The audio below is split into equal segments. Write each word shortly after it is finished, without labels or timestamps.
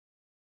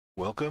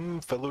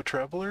Welcome, fellow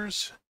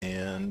travelers,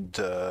 and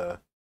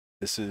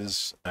this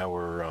is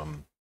our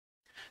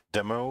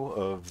demo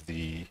of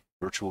the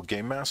virtual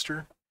game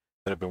master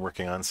that I've been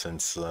working on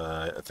since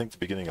I think the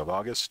beginning of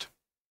August.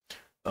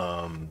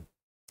 Um,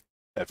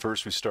 at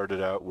first, we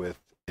started out with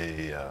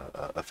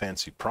a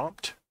fancy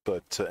prompt,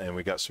 but and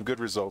we got some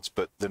good results.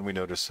 But then we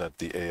noticed that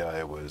the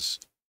AI was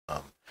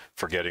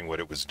forgetting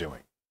what it was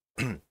doing.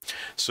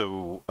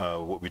 So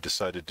what we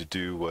decided to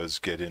do was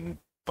get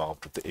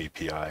involved with the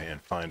API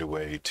and find a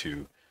way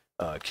to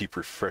keep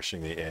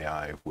refreshing the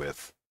AI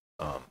with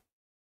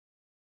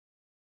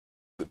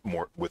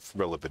with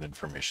relevant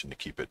information to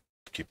keep it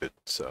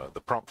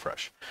the prompt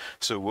fresh.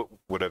 So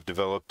what I've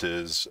developed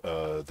is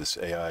this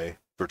AI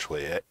virtual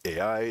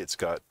AI. It's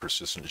got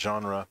persistent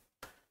genre,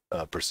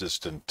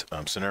 persistent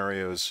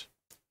scenarios,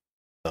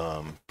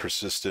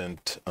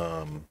 persistent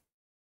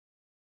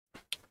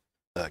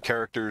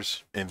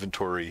characters,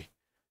 inventory.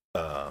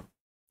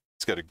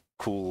 It's got a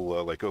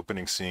cool like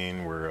opening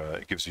scene where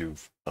it gives you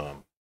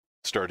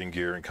starting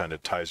gear and kind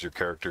of ties your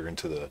character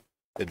into the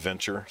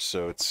adventure.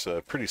 So it's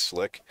pretty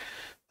slick.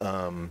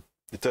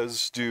 It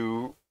does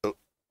do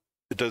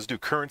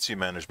currency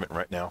management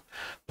right now,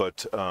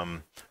 but I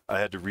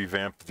had to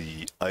revamp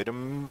the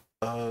item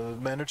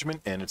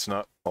management, and it's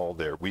not all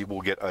there. We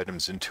will get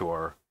items into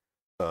our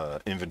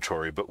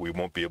inventory, but we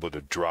won't be able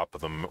to drop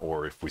them,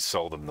 or if we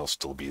sell them, they'll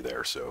still be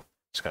there. So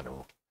it's kind of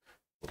a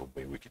little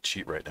way we could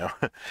cheat right now.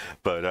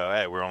 But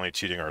hey, we're only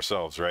cheating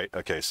ourselves, right?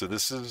 Okay, so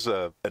this is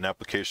an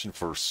application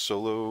for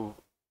solo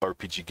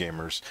RPG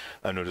gamers.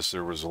 I noticed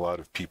there was a lot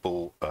of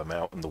people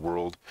out in the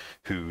world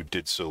who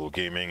did solo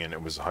gaming, and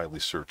it was a highly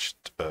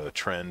searched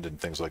trend and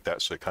things like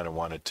that. So I kind of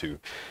wanted to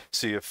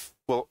see if,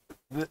 well,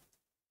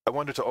 I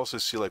wanted to also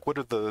see like what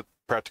are the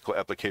practical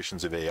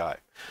applications of AI?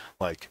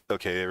 Like,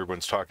 okay,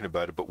 everyone's talking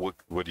about it, but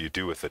what do you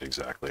do with it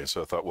exactly? And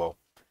so I thought, well,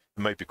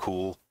 it might be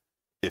cool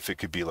if it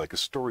could be like a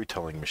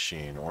storytelling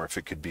machine, or if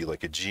it could be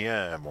like a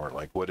GM, or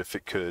like what if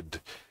it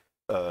could,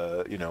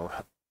 you know,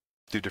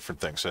 do different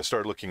things. So I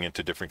started looking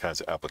into different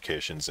kinds of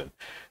applications, and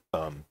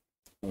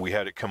we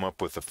had it come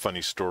up with a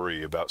funny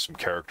story about some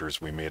characters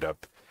we made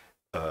up.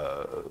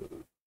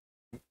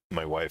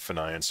 My wife and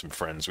I and some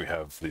friends, we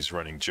have these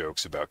running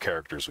jokes about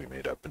characters we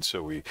made up, and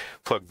so we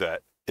plugged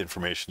that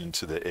information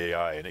into the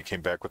AI, and it came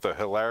back with a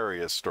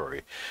hilarious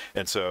story.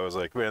 And so I was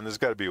like, man, there's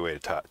got to be a way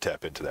to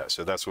tap into that.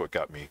 So that's what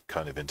got me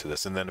kind of into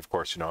this. And then, of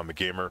course, you know, I'm a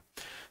gamer,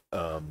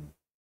 and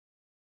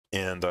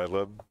I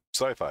love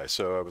sci-fi.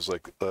 So I was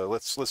like,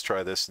 let's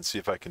try this and see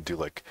if I can do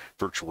like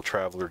virtual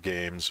traveler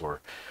games or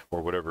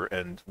whatever.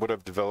 And what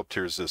I've developed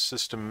here is a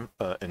system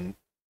and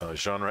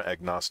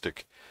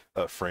genre-agnostic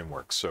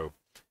framework. So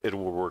it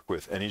will work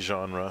with any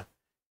genre.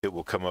 It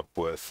will come up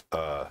with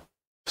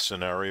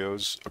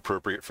scenarios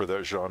appropriate for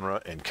that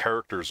genre and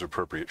characters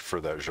appropriate for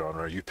that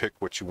genre. You pick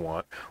what you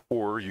want,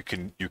 or you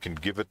can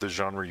give it the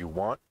genre you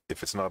want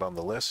if it's not on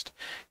the list.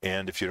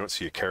 And if you don't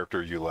see a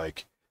character you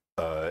like,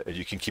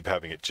 you can keep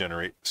having it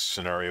generate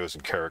scenarios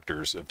and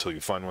characters until you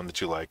find one that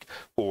you like,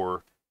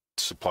 or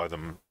supply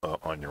them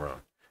on your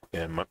own.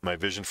 And my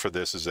vision for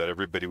this is that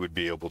everybody would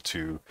be able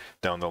to,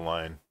 down the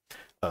line,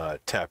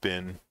 tap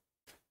in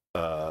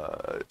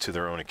to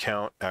their own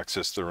account,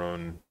 access their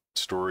own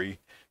story,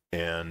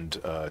 and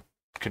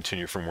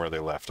continue from where they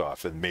left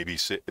off, and maybe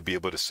be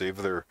able to save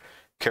their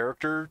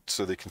character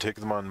so they can take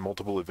them on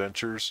multiple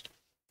adventures,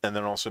 and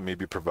then also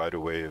maybe provide a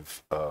way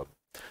of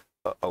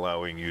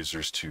allowing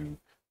users to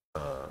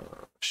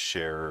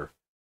share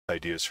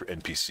ideas for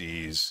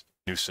NPCs,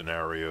 new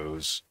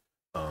scenarios,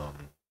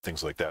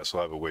 things like that. So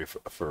I'll have a way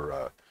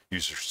for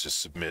users to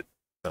submit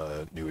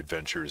new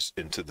adventures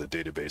into the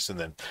database, and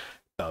then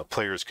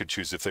players could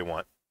choose if they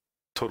want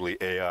totally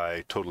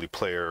AI, totally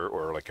player,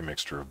 or like a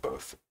mixture of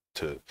both,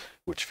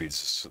 which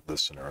feeds the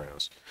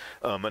scenarios.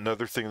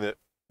 Another thing that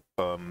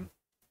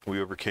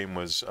we overcame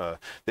was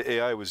the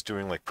AI was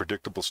doing like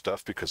predictable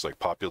stuff because like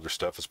popular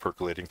stuff is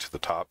percolating to the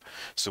top.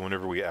 So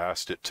whenever we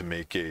asked it to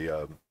make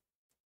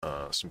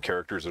some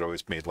characters, it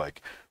always made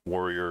like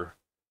warrior,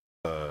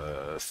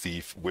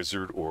 thief,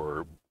 wizard,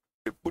 or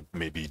it would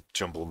maybe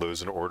jumble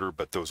those in order,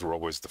 but those were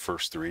always the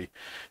first three.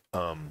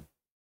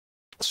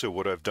 So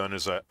what I've done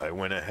is I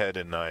went ahead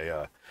and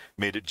I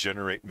made it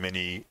generate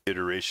many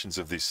iterations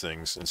of these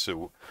things. And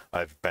so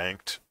I've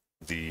banked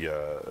the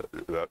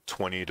about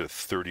 20 to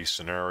 30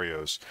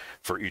 scenarios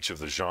for each of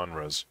the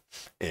genres,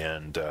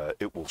 and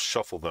it will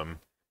shuffle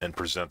them and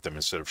present them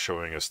instead of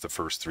showing us the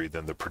first three,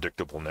 then the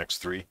predictable next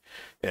three.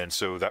 And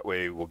so that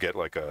way we'll get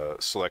like a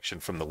selection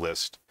from the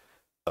list.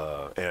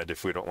 And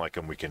if we don't like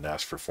them, we can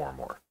ask for 4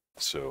 more.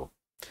 So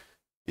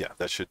yeah,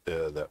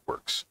 that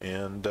works.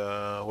 And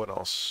what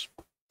else?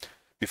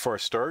 Before I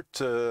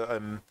start,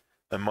 I'm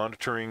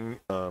monitoring.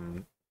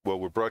 Well,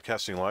 we're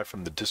broadcasting live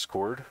from the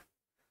Discord,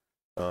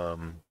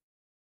 so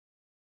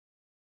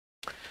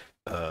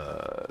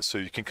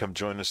you can come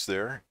join us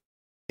there.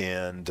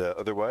 And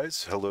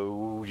otherwise,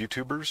 hello,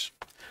 YouTubers.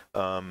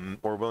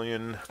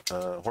 Orwellian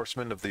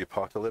Horseman of the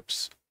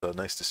Apocalypse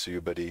Nice to see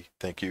you, buddy.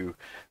 Thank you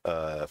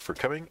for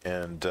coming.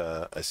 And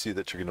I see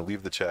that you're going to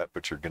leave the chat,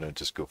 but you're going to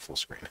just go full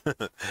screen.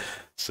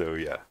 So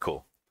yeah,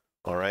 cool.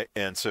 All right.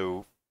 And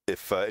so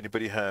if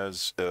anybody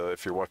has,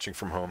 if you're watching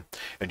from home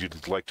and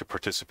you'd like to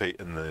participate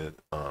in the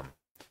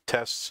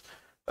tests,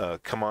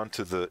 come on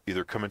to the,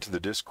 either come into the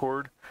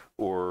Discord,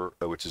 or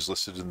which is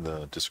listed in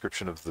the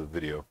description of the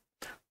video,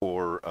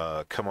 or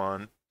come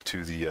on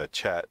to the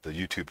chat, the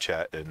YouTube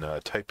chat, and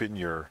type in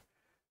your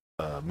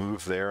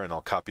move there, and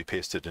I'll copy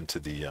paste it into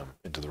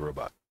the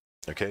robot.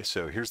 Okay,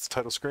 so here's the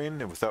title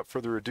screen, and without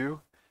further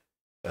ado,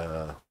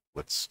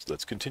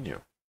 let's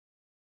continue.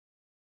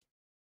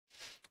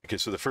 Okay,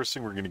 so the first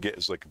thing we're going to get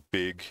is like a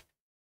big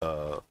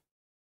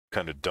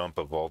kind of dump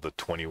of all the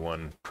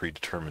 21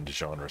 predetermined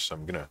genres. So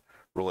I'm going to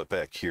roll it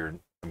back here.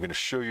 I'm going to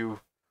show you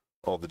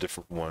all the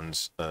different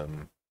ones. I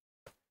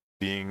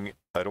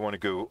don't want to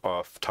go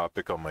off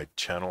topic on my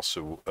channel,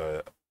 so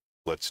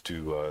let's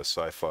do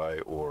sci-fi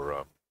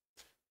or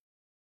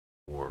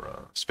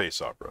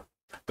space opera.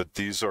 But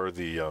these are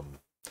the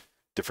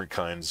different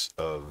kinds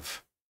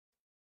of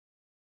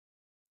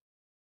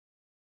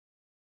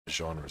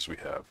genres we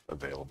have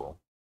available: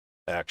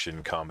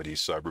 action, comedy,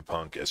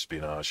 cyberpunk,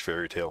 espionage,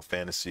 fairy tale,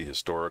 fantasy,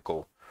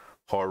 historical,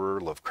 horror,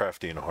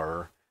 Lovecraftian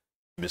horror,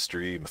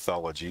 mystery,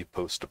 mythology,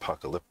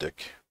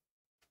 post-apocalyptic,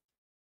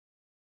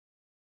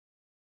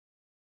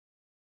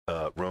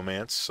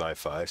 romance,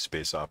 sci-fi,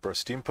 space opera,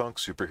 steampunk,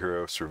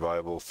 superhero,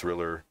 survival,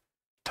 thriller,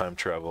 time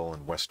travel,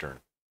 and western.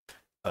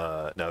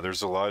 Now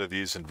there's a lot of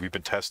these, and we've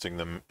been testing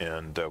them,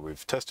 and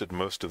we've tested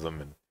most of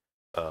them.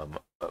 And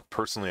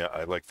personally,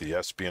 I like the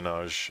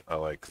espionage. I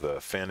like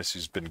the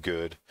fantasy's been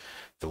good.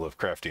 The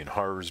Lovecraftian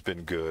horror's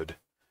been good.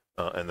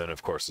 And then,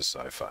 of course, the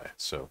sci-fi.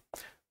 So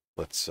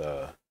let's...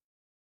 Oh,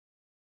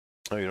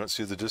 you don't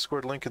see the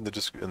Discord link in the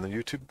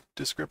YouTube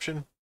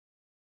description?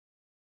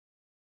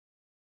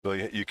 Well,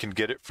 you can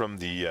get it from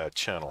the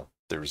channel.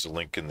 There's a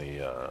link in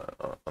the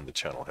on the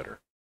channel header.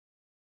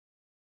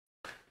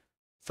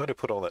 Thought I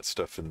put all that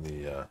stuff in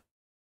the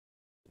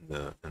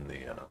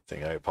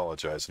thing. I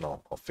apologize, and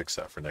I'll fix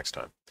that for next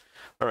time.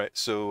 All right,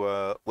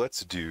 so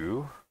let's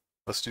do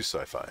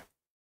sci-fi.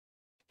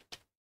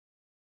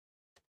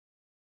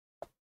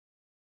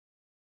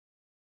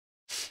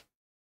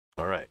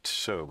 All right,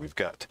 so we've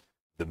got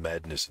the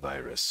Madness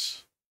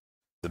Virus,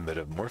 the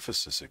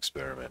Metamorphosis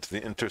Experiment,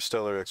 the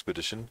Interstellar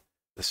Expedition,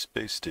 the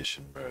Space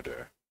Station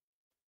Murder.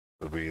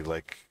 Would we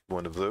like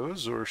one of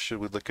those, or should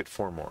we look at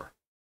 4 more?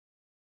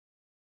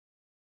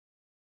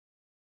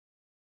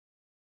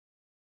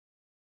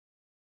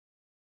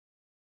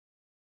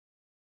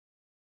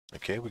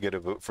 Okay, we get a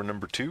vote for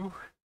number 2.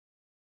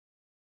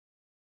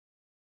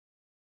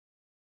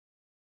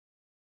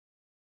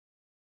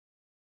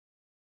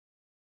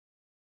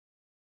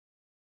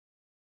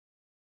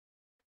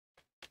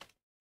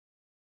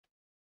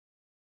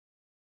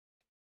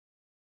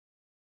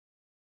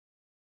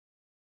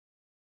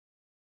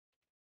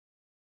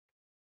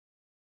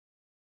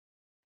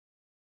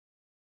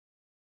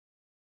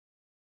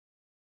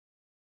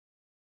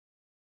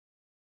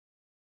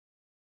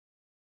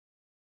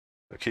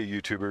 Okay,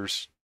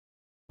 YouTubers,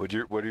 what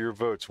are your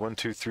votes? 1,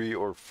 2, 3,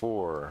 or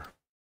 4?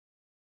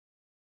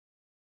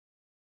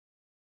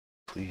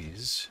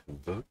 Please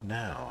vote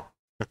now.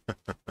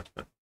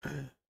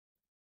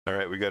 All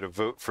right, we got a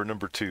vote for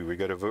number 2. We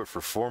got a vote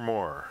for 4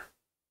 more.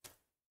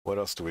 What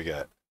else do we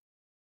got?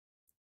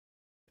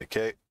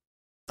 Okay.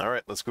 All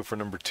right, let's go for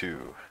number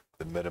 2,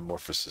 the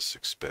Metamorphosis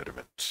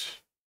Experiment.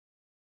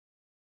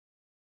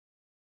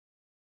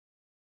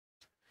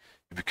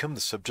 You become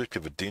the subject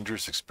of a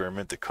dangerous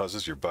experiment that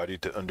causes your body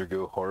to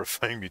undergo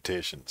horrifying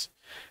mutations.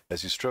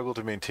 As you struggle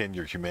to maintain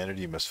your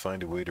humanity, you must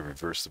find a way to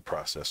reverse the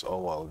process,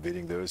 all while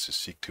evading those who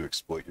seek to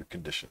exploit your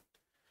condition.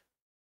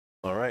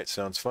 All right,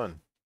 sounds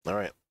fun. All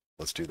right,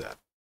 let's do that.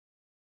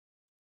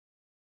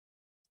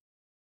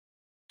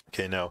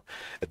 Okay, now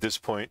at this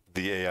point,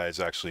 the AI is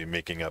actually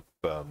making up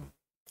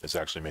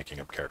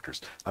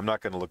characters. I'm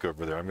not going to look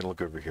over there. I'm going to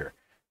look over here.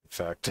 In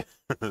fact,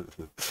 I'm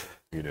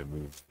going to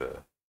move the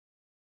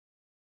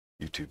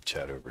YouTube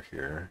chat over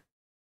here,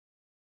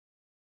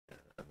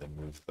 and then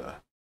move the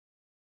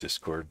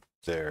Discord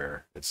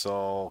there. It's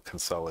all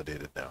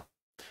consolidated now.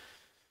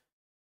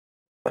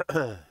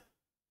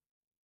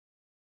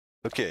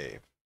 Okay,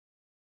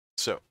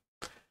 so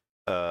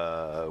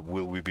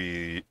will we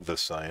be the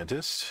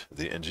scientist,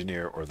 the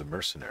engineer, or the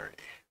mercenary?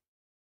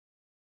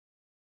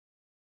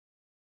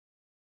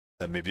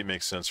 Maybe it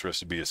makes sense for us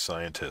to be a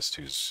scientist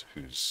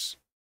who's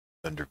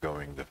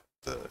undergoing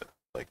the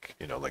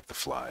like the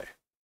Fly.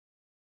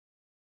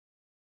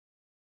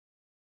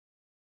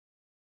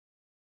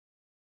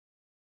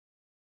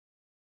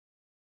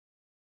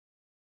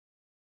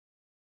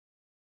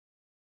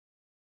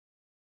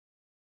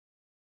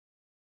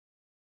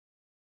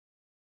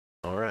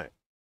 All right.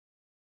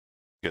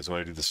 You guys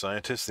want to do the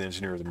scientist, the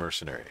engineer, or the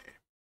mercenary?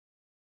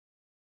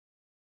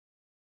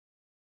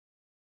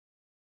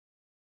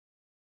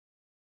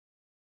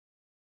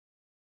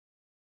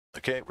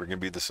 Okay, we're going to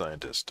be the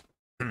scientist.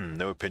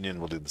 No opinion,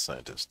 we'll do the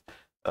scientist.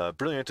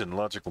 Brilliant and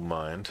logical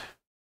mind.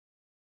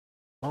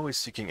 always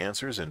seeking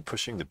answers and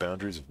pushing the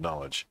boundaries of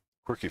knowledge.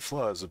 Quirky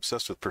flaw is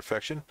obsessed with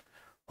perfection,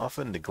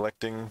 often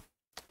neglecting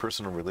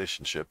personal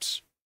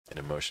relationships and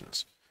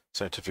emotions.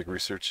 Scientific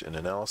research and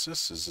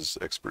analysis is his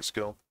expert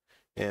skill,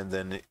 and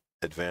then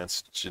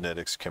advanced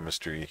genetics,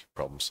 chemistry,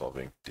 problem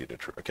solving, data.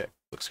 Okay,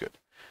 looks good.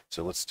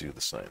 So let's do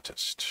the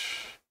scientist.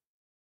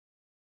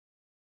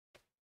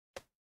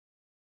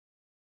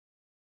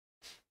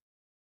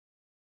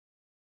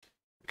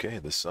 Okay,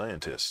 the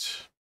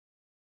scientist.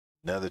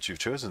 Now that you've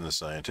chosen the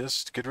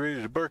scientist, get ready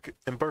to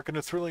embark on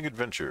a thrilling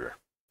adventure.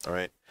 All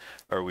right,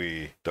 are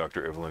we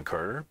Dr. Evelyn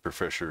Carter,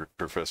 Professor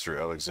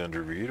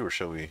Alexander Reed, or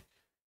shall we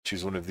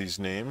choose one of these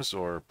names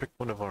or pick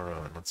one of our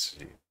own? Let's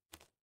see.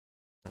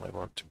 I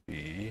want to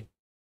be...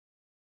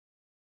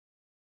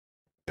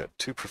 Got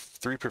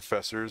three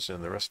professors,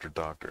 and the rest are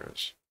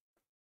doctors.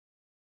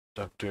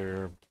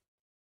 Doctor...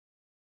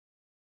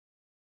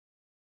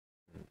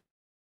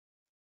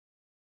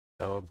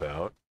 How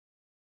about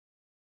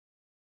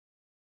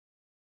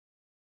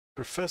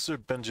Professor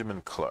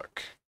Benjamin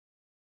Clarke?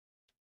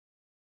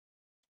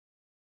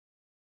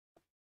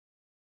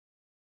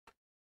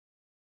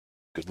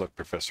 Good luck,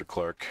 Professor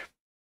Clarke.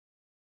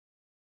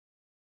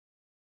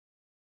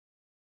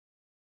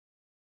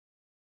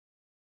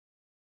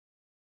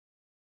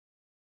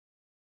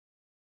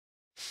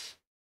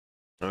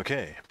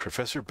 Okay,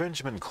 Professor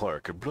Benjamin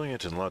Clarke, a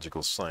brilliant and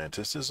logical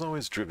scientist, is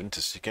always driven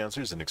to seek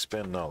answers and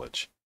expand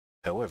knowledge.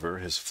 However,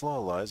 his flaw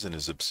lies in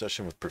his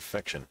obsession with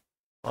perfection,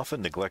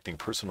 often neglecting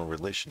personal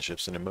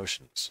relationships and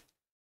emotions.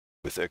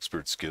 With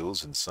expert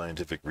skills in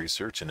scientific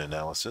research and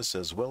analysis,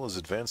 as well as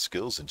advanced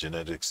skills in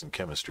genetics and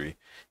chemistry,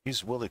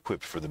 he's well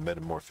equipped for the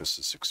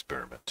metamorphosis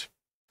experiment.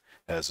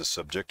 As a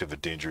subject of a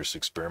dangerous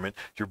experiment,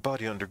 your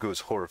body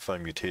undergoes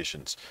horrifying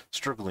mutations.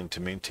 Struggling to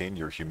maintain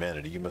your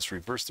humanity, you must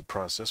reverse the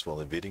process while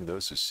evading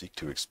those who seek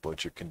to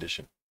exploit your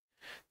condition.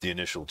 The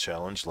initial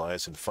challenge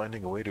lies in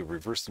finding a way to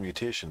reverse the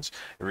mutations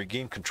and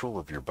regain control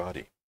of your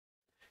body.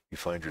 You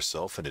find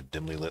yourself in a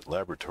dimly lit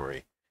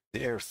laboratory,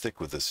 the air thick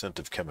with the scent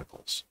of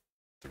chemicals.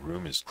 The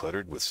room is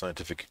cluttered with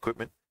scientific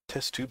equipment,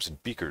 test tubes,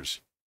 and beakers.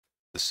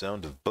 The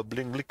sound of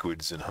bubbling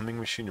liquids and humming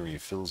machinery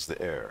fills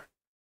the air.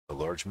 A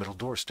large metal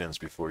door stands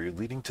before you,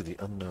 leading to the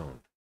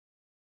unknown.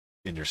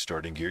 In your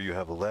starting gear, you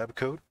have a lab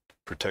coat,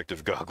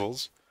 protective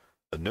goggles,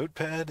 a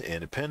notepad,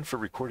 and a pen for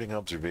recording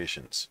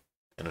observations,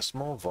 and a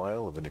small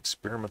vial of an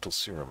experimental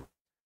serum.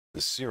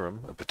 The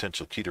serum, a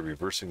potential key to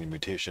reversing the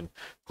mutation,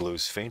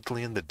 glows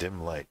faintly in the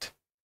dim light.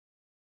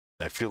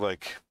 I feel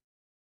like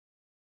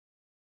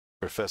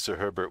Professor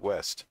Herbert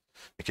West.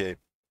 Okay,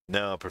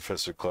 now,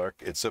 Professor Clarke,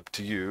 it's up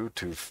to you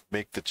to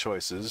make the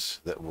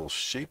choices that will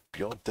shape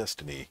your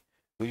destiny.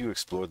 Will you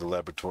explore the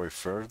laboratory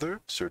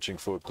further, searching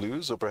for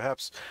clues, or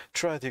perhaps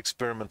try the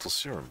experimental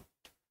serum?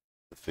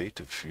 The fate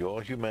of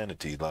your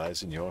humanity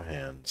lies in your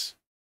hands.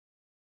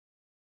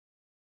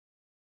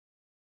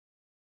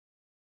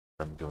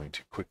 I'm going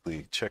to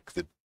quickly check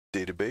the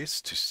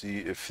database to see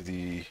if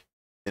the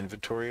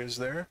inventory is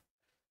there.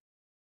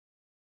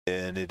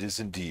 And it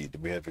is indeed.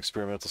 We have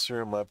experimental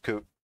serum, lab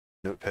coat,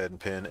 notepad and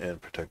pen, and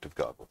protective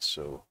goggles.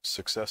 So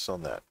success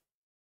on that.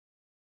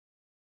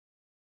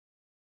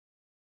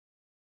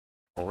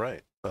 All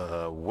right.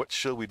 What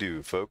shall we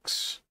do,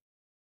 folks?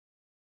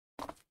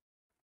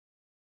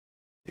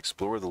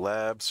 Explore the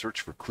lab,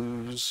 search for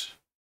clues.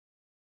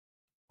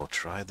 We'll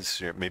try the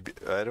serum. Maybe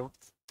I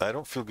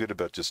don't feel good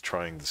about just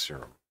trying the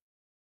serum.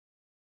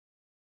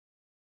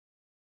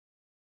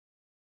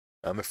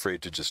 I'm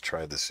afraid to just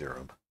try the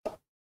serum.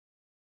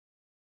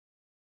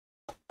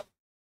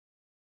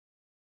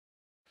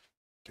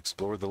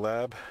 Explore the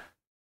lab.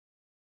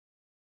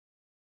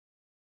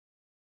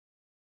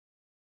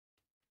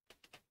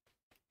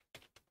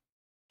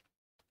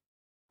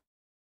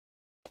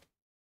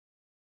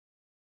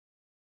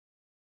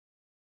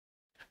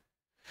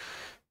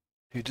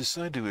 You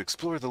decide to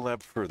explore the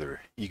lab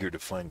further, eager to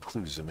find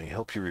clues that may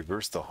help you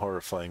reverse the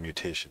horrifying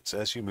mutations.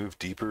 As you move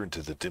deeper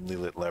into the dimly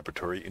lit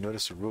laboratory, you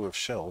notice a row of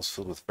shelves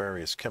filled with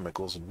various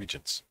chemicals and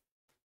reagents.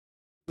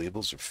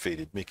 Labels are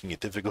faded, making it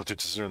difficult to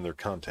discern their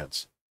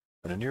contents.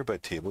 On a nearby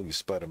table, you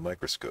spot a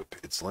microscope,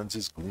 its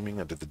lenses gleaming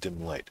under the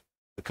dim light.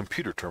 A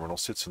computer terminal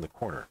sits in the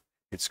corner,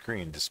 its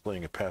screen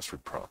displaying a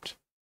password prompt.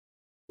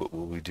 What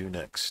will we do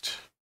next?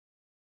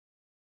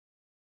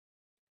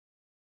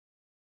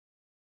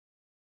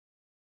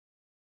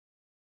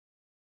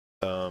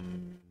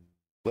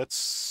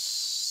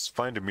 Let's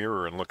find a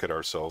mirror and look at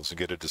ourselves and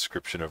get a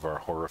description of our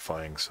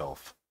horrifying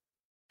self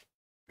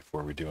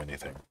before we do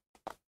anything.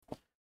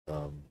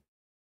 Are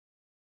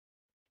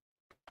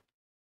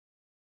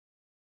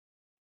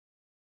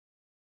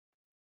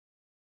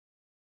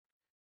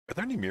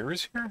there any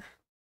mirrors here?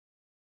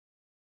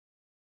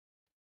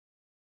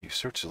 You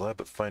search the lab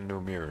but find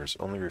no mirrors,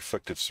 only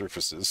reflective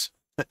surfaces.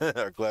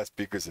 Our glass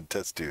beakers and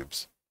test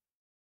tubes.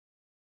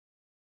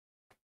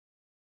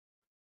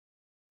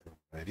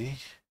 Alrighty.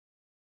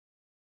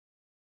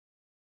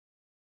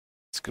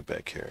 Let's go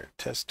back here.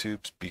 Test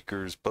tubes,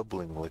 beakers,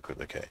 bubbling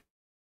liquid. Okay.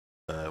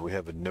 We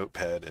have a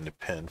notepad and a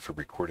pen for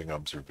recording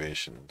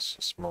observations.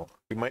 Small.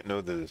 We might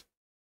know the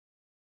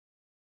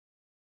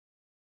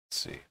Let's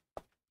see.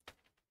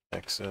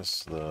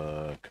 Access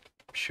the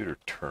computer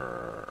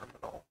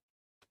terminal.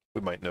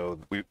 We might know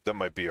that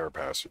might be our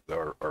password,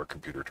 our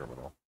computer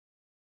terminal.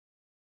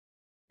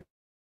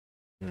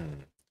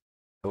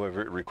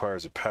 However, it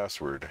requires a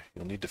password.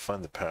 You'll need to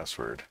find the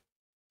password.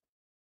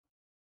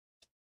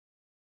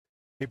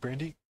 Hey,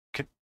 Brandy,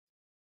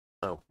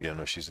 oh, yeah,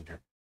 no, she's in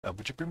here.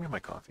 Would you bring me my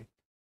coffee?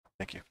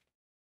 Thank you.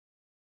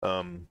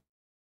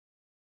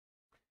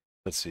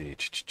 Let's see.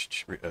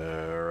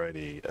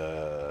 Alrighty.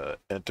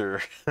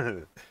 Enter.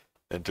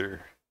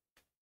 Enter.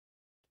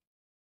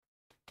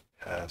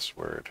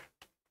 Password.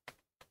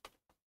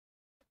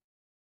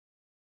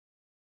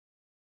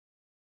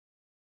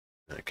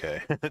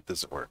 Okay, it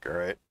doesn't work. All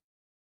right.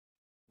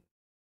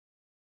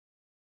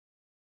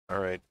 All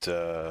right.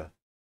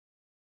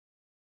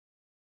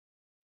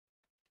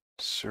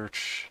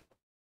 Search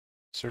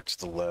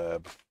the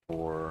lab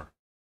for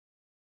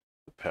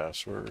the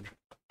password,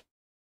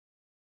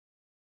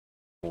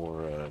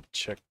 or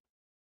check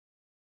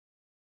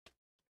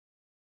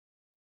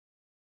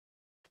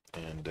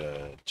and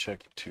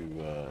check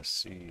to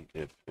see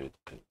if it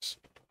is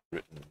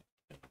written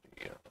in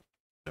the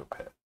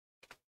notepad.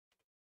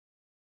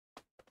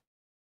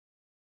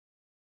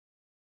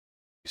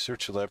 You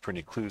search the lab for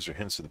any clues or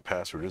hints of the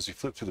password. As you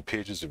flip through the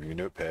pages of your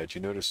notepad,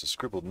 you notice a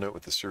scribbled note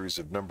with a series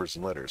of numbers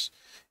and letters.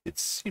 It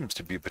seems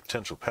to be a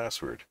potential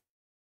password.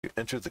 You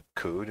enter the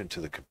code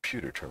into the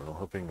computer terminal,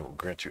 hoping it will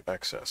grant you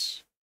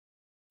access.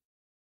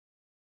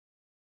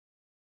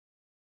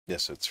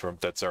 Yes,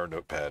 that's our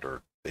notepad,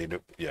 or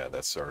yeah,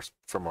 that's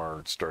from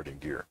our starting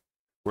gear.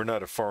 We're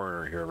not a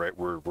foreigner here, right?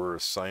 We're a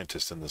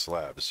scientist in this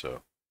lab,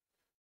 so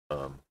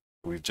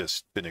we've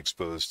just been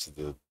exposed to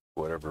the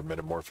whatever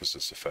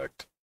metamorphosis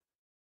effect.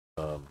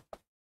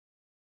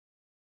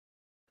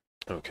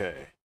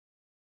 Okay.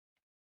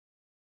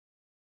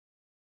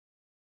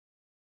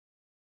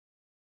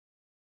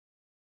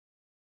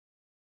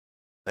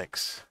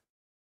 Thanks.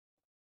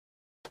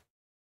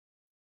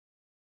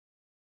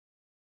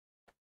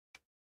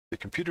 The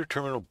computer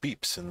terminal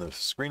beeps and the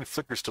screen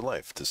flickers to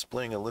life,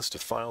 displaying a list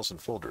of files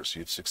and folders.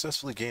 You've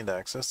successfully gained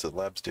access to the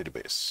lab's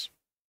database.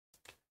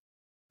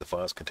 The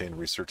files contain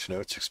research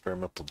notes,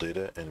 experimental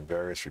data, and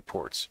various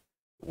reports.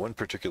 One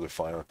particular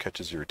file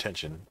catches your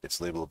attention.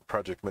 It's labeled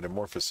Project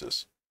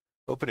Metamorphosis.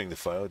 Opening the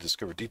file, you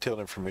discover detailed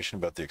information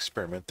about the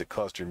experiment that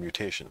caused your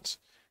mutations.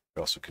 It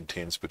also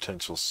contains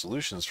potential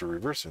solutions for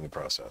reversing the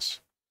process.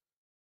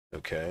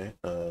 Okay.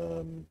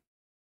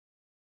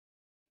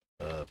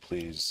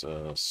 Please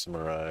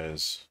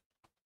summarize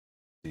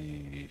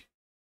the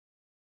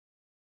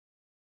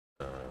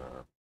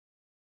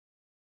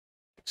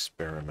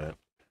experiment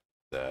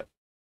that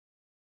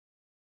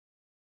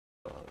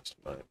caused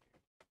my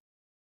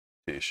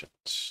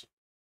mutations.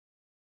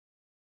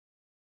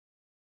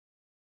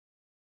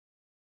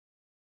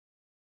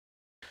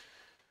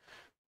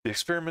 The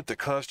experiment that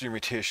caused your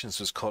mutations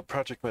was called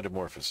Project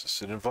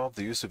Metamorphosis. It involved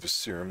the use of a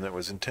serum that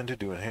was intended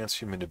to enhance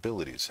human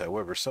abilities.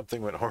 However,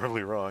 something went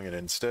horribly wrong, and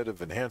instead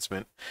of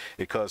enhancement,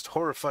 it caused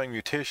horrifying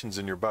mutations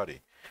in your body.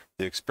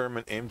 The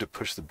experiment aimed to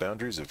push the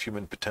boundaries of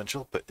human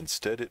potential, but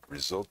instead it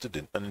resulted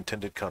in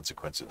unintended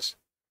consequences.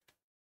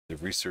 The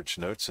research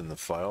notes in the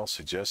file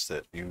suggest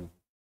that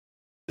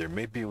there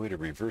may be a way to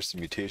reverse the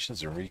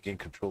mutations and regain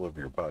control over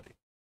your body.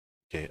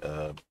 Okay,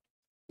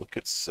 look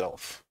at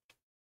self.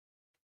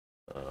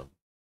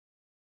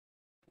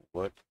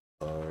 What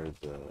are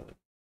the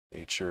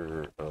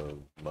nature of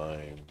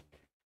my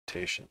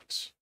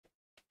mutations?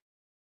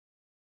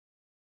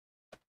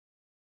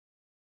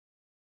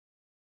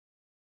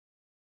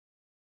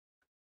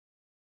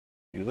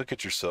 You look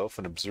at yourself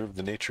and observe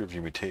the nature of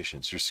your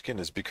mutations. Your skin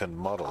has become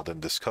mottled and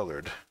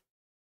discolored,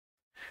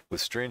 with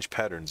strange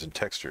patterns and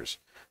textures.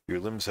 Your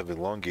limbs have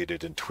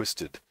elongated and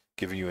twisted,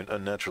 giving you an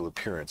unnatural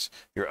appearance.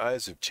 Your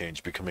eyes have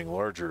changed, becoming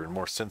larger and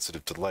more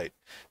sensitive to light.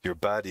 Your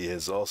body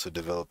has also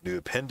developed new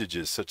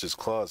appendages, such as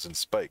claws and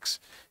spikes.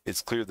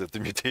 It's clear that the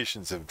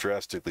mutations have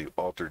drastically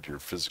altered your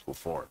physical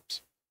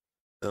forms.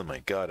 Oh my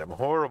god, I'm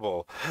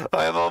horrible!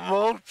 I'm a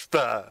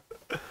monster!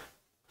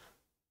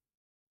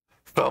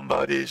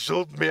 Somebody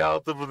shoot me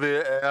out of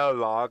the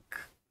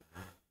airlock!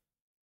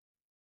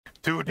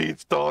 2D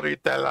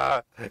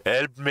storyteller!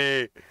 Help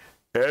me!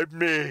 Help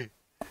me!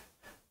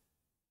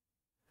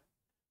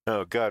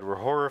 Oh god, we're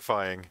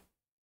horrifying.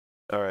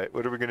 Alright,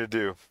 what are we gonna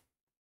do?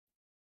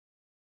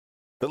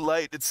 The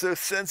light, it's so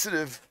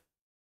sensitive.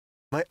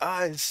 My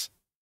eyes.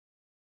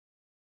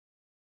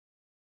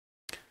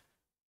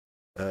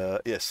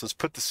 Yes, let's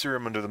put the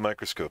serum under the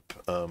microscope.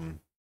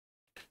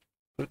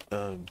 Put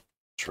a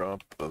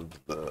drop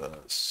of the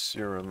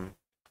serum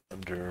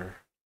under,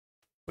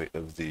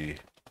 of the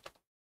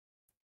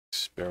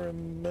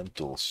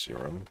experimental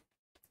serum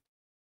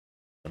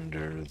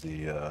under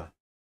the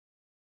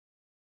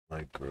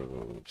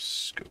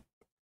microscope.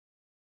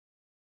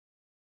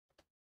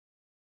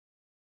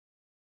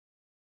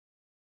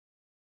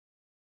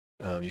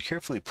 You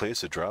carefully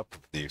place a drop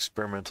of the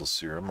experimental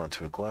serum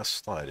onto a glass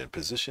slide and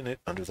position it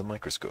under the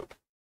microscope.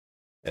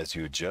 As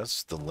you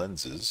adjust the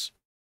lenses,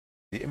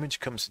 The image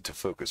comes into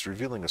focus,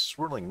 revealing a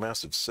swirling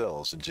mass of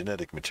cells and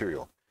genetic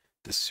material.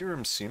 The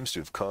serum seems to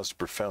have caused a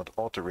profound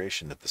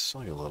alteration at the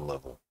cellular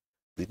level,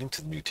 leading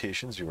to the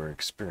mutations you are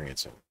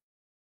experiencing.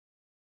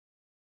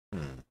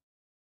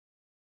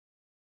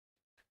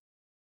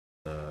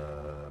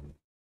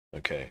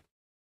 Okay.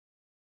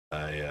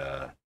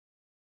 I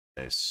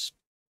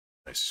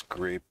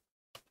scrape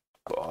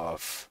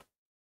off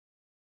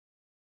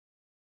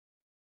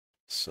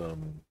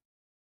some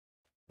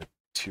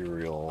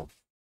material.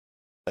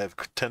 I have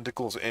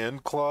tentacles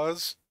and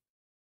claws?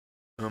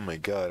 Oh my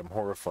god, I'm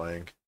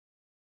horrifying.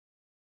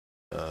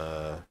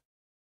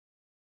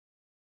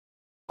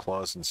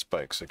 Claws and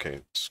spikes.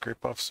 Okay,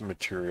 scrape off some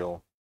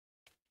material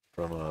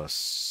from a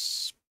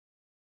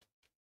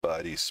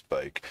body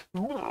spike.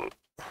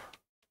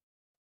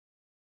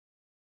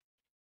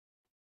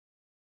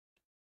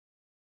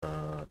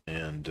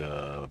 And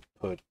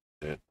put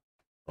it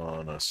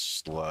on a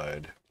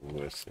slide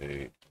with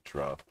a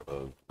drop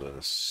of the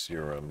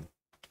serum,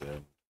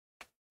 then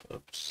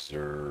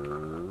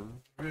observe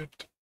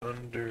it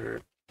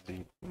under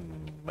the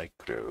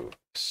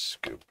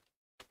microscope.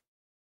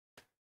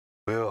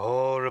 We're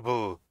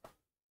horrible.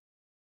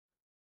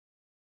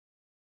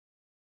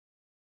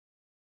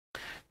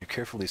 You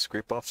carefully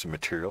scrape off some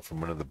material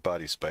from one of the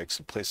body spikes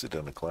and place it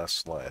on a glass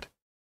slide.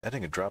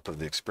 Adding a drop of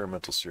the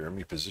experimental serum,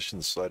 you position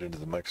the slide into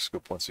the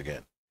microscope once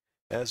again.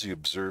 As you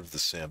observe the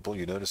sample,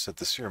 you notice that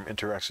the serum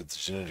interacts with the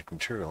genetic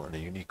material in a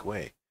unique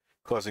way,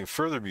 causing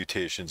further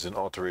mutations and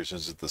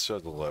alterations at the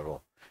cellular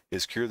level. It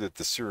is clear that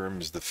the serum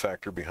is the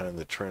factor behind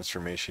the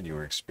transformation you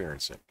are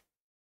experiencing.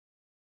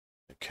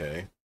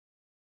 Okay.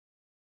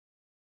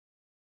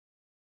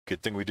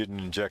 Good thing we didn't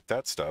inject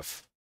that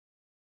stuff.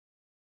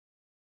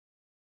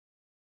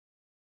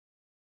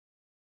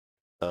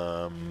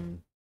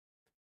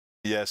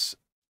 Yes,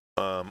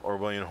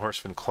 Orwellian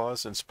horseman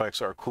claws and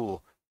spikes are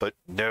cool, but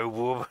no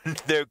woman,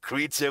 no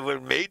creature will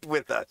mate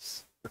with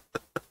us.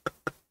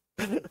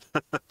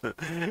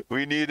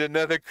 We need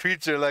another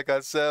creature like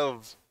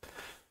ourselves.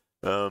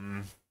 All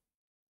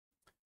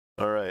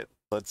right,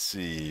 let's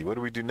see. What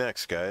do we do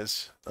next,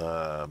 guys?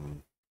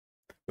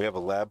 We have a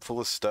lab full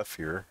of stuff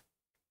here.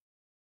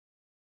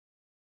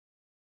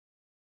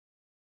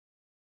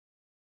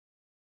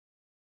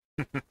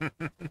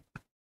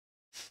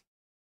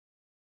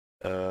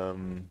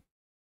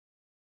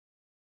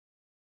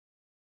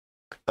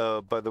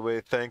 By the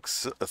way,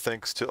 thanks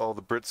to all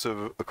the Brits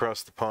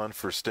across the pond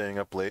for staying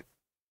up late,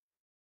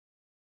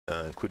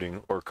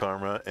 including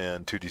Orkarma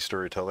and 2D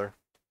Storyteller.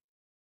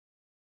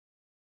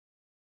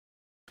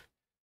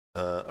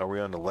 Are we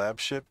on a lab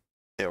ship?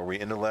 Yeah, are we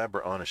in a lab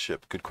or on a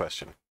ship? Good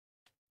question.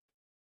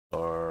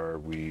 Are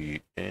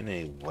we in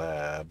a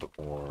lab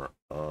or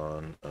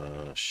on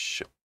a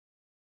ship?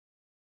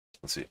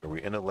 Let's see. Are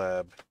we in a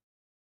lab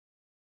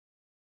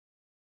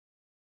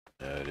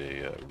at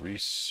a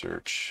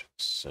research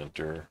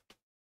center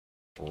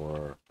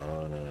or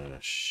on a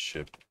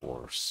ship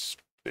or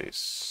space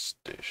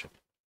station?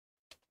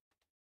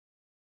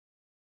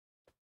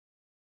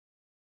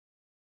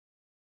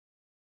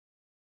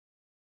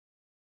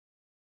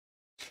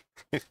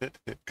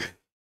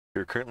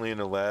 You're currently in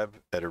a lab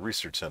at a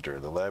research center.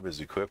 The lab is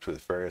equipped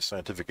with various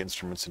scientific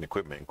instruments and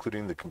equipment,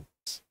 including the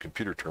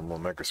computer terminal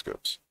and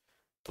microscopes.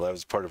 The lab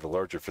is part of a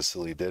larger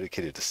facility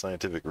dedicated to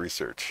scientific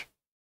research.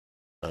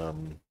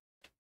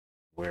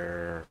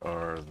 Where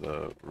are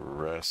the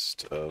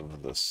rest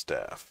of the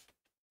staff?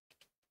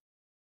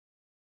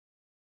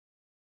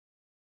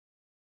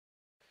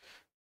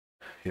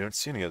 You don't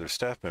see any other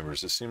staff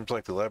members. It seems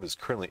like the lab is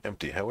currently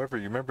empty. However,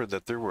 you remember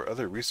that there were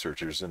other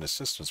researchers and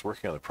assistants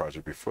working on the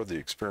project before the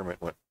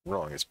experiment went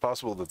wrong. It's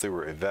possible that they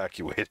were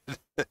evacuated.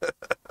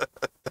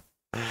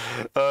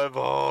 I'm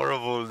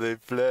horrible. They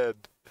fled.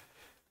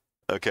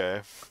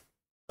 Okay.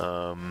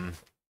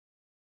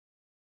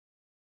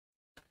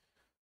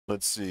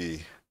 Let's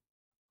see.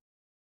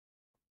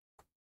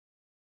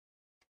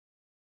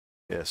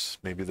 Yes,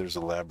 maybe there's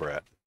a lab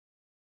rat.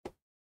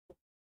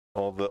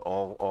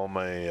 All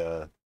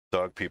my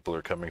dog people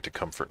are coming to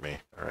comfort me.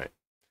 All right.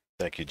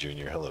 Thank you,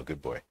 Junior. Hello,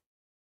 good boy.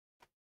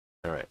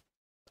 All right.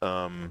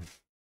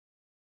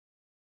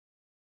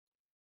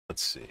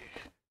 Let's see.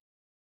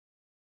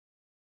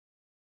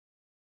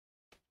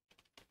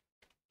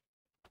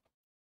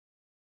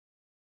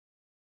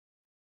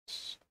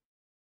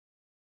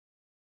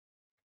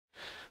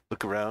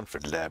 Look around for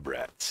lab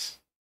rats.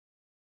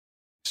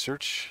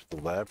 Search the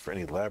lab for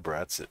any lab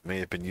rats that may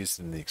have been used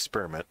in the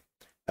experiment.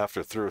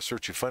 After a thorough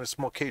search, you find a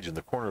small cage in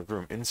the corner of the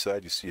room.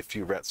 Inside, you see a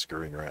few rats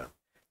scurrying around.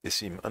 They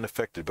seem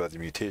unaffected by the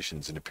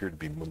mutations and appear to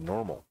be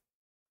normal.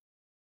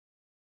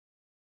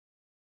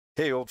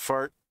 Hey, old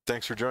fart.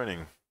 Thanks for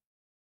joining.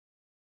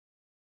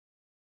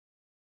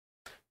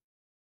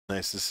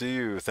 Nice to see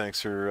you.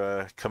 Thanks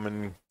for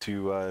coming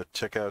to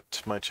check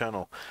out my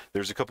channel.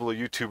 There's a couple of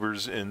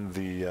YouTubers in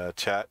the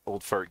chat,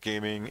 Old Fart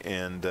Gaming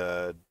and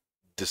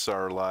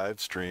Disar Live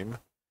stream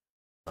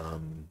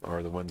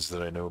are the ones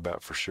that I know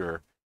about for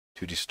sure.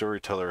 2D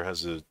Storyteller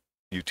has a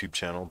YouTube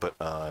channel, but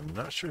I'm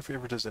not sure if he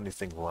ever does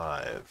anything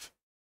live.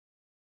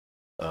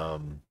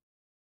 Um,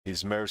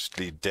 he's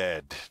mostly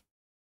dead.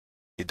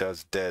 He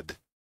does dead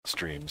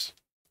streams.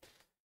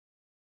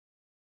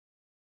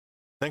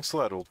 Thanks a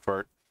lot, old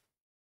fart.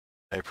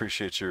 I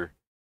appreciate your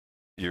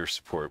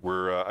support.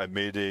 I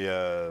made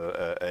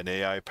an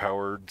AI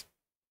powered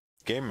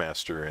game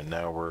master, and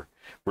now we're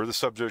the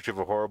subject of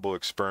a horrible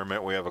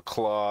experiment. We have a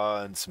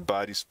claw and some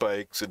body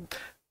spikes and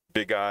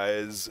big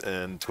eyes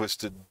and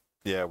twisted.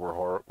 Yeah, we're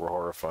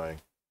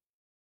horrifying.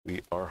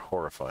 We are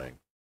horrifying.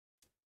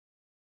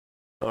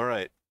 All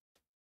right.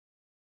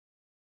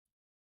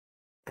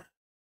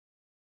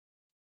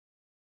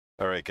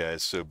 All right,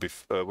 guys. So,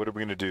 what are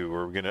we gonna do?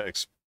 Are we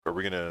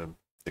gonna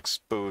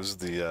expose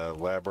the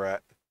lab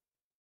rat?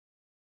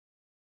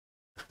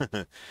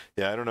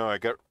 Yeah, I don't know. I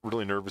got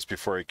really nervous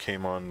before I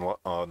came on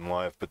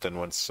live, but then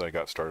once I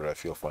got started, I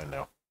feel fine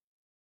now.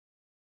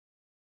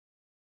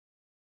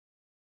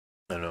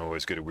 I don't know. I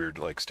always get a weird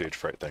like stage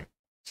fright thing.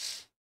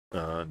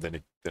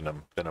 Then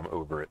I'm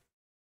over it,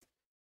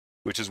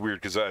 which is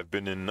weird because I've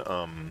been in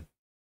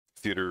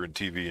theater and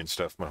TV and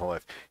stuff my whole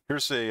life.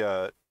 Here's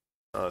a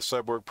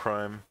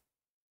CyborgPrime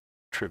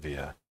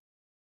trivia.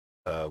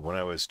 When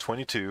I was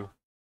 22,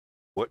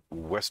 what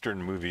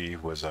Western movie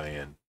was I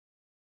in?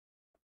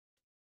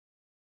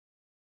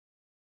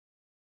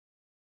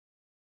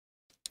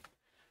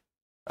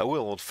 I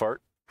will, old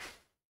fart.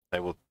 I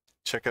will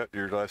check out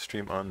your live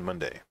stream on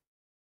Monday.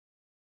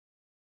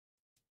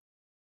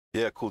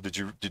 Yeah, cool. Did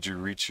you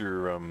reach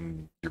your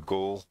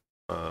goal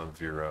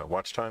of your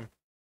watch time?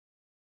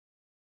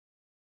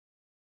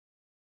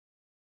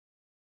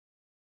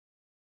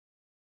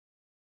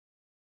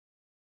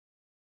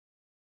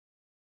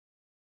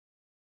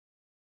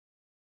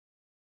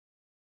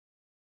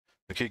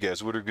 Okay,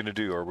 guys, what are we going to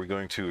do? Are we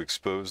going to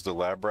expose the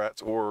lab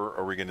rats, or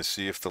are we going to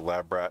see if the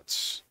lab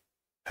rats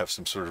have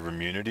some sort of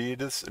immunity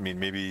to this? I mean,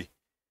 maybe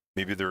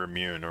they're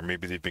immune, or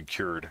maybe they've been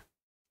cured.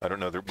 I don't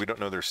know. We don't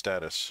know their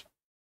status.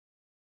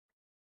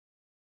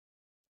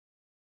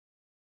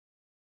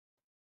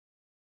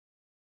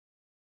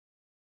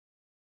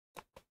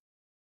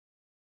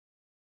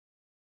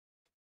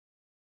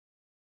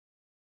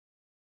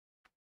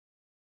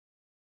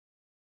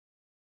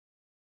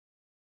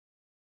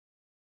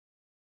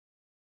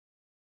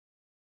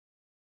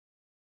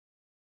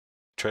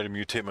 Try to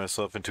mutate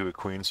myself into a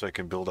queen so I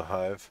can build a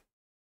hive.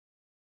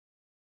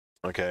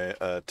 Okay,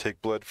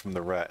 take blood from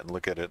the rat and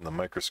look at it in the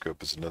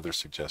microscope is another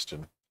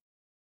suggestion.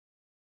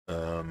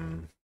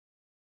 We're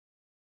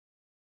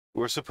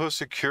supposed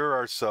to cure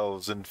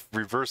ourselves and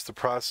reverse the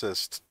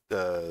process,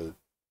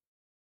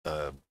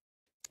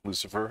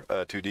 Lucifer,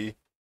 2D.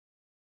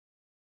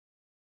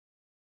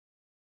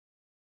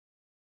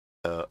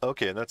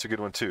 Okay, and that's a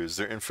good one too. Is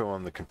there info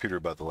on the computer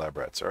about the lab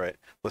rats? All right,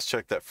 let's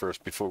check that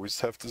first before we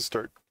have to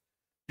start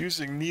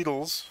using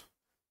needles.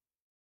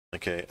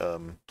 Okay,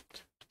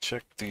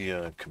 check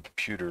the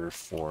computer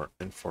for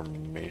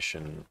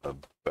information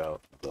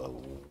about the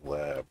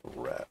lab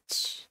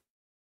rats.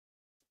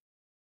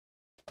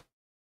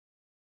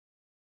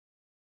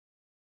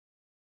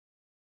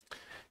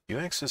 You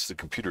access the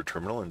computer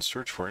terminal and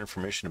search for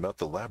information about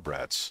the lab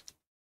rats.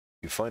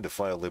 You find a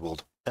file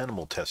labeled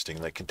Animal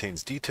Testing that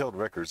contains detailed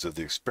records of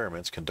the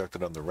experiments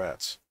conducted on the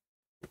rats.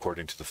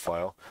 According to the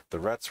file, the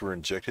rats were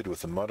injected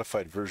with a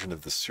modified version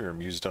of the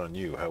serum used on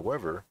you.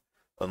 However,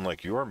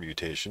 unlike your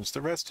mutations,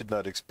 the rats did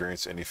not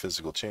experience any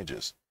physical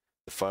changes.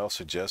 The file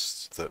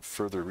suggests that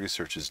further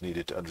research is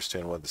needed to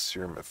understand why the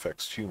serum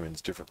affects humans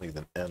differently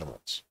than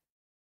animals.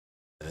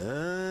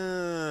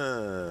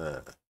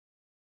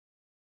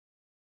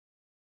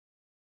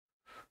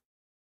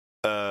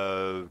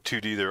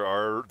 2D,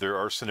 there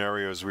are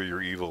scenarios where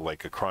you're evil,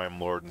 like a crime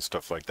lord and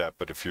stuff like that.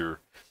 But if you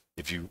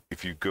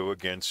go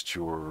against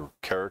your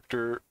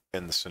character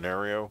in the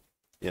scenario,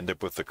 you end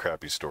up with a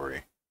crappy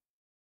story.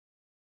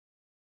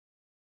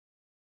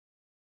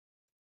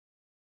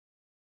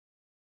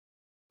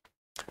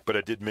 But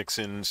I did mix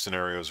in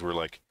scenarios where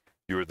like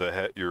you're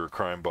a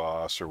crime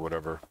boss or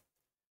whatever.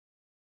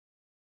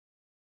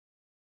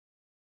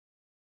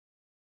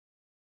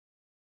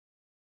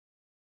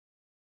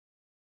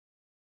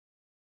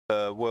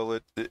 Well,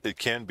 it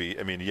can be.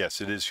 I mean, yes,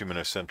 it is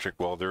humanocentric.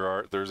 Well,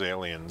 there's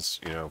aliens,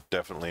 you know,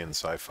 definitely in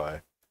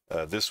sci-fi.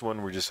 This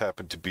one we just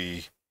happen to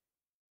be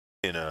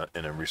in a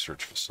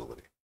research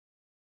facility.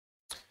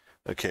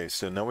 Okay,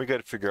 so now we got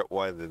to figure out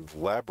why the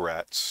lab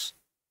rats,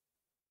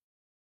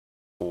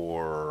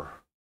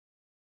 or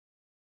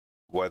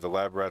why the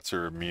lab rats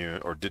are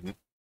immune or didn't.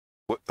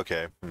 What?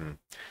 Okay.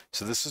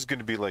 So this is going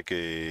to be like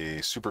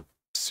a super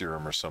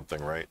serum or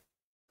something, right?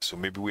 So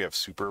maybe we have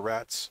super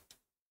rats.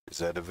 Is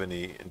that of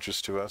any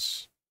interest to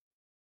us?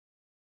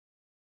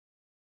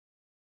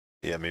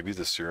 Yeah, maybe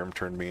the serum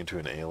turned me into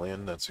an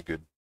alien. That's a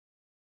good.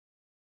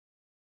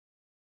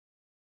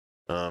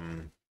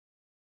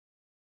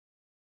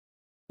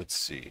 Let's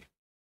see.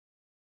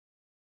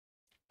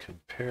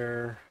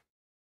 Compare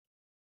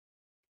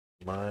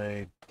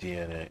my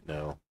DNA.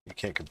 No, you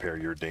can't compare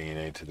your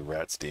DNA to the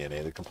rat's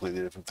DNA. They're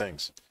completely different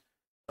things.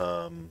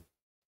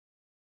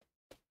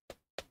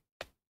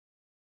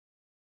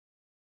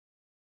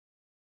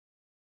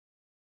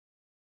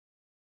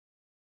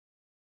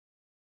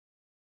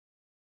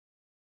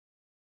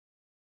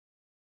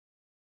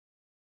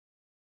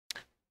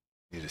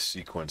 Need a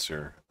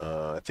sequencer.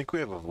 I think we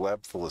have a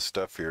lab full of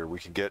stuff here. We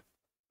could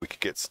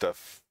get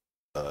stuff.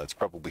 It's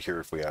probably here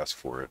if we ask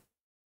for it.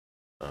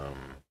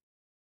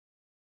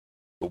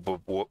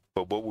 But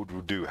what would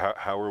we do?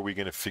 How are we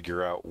going to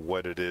figure out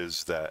what it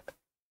is that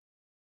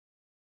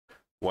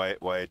why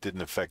it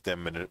didn't affect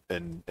them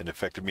and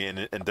affected me?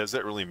 And does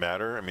that really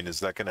matter? I mean, is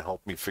that going to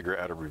help me figure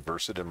out how to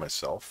reverse it in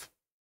myself?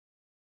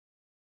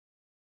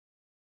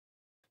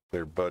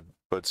 They're bud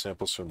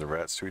samples from the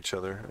rats to each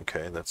other.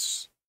 Okay,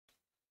 that's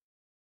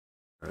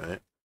all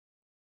right.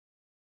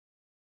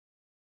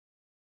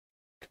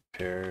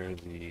 Compare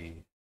the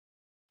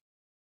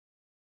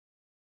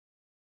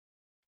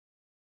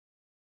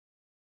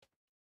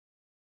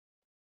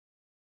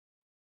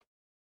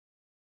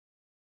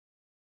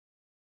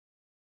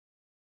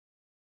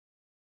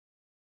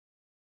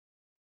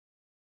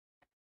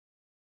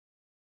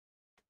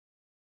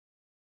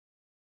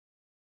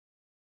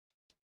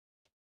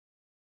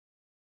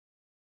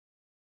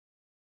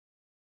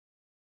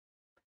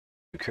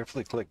We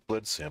carefully collect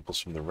blood samples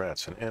from the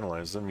rats and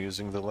analyze them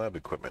using the lab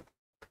equipment.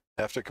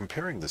 After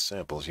comparing the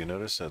samples, you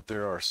notice that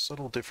there are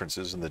subtle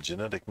differences in the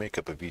genetic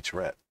makeup of each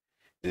rat.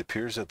 It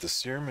appears that the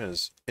serum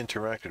has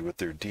interacted with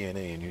their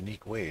DNA in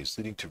unique ways,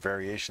 leading to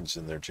variations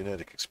in their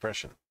genetic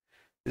expression.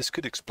 This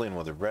could explain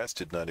why the rats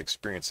did not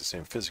experience the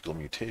same physical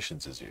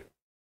mutations as you.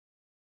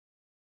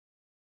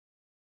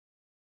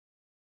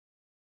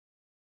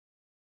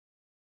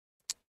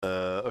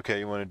 Okay,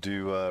 you want to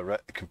do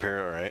rat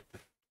compare, all right.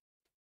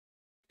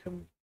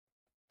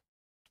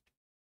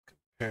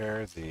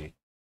 Compare the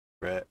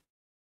rat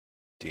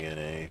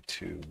DNA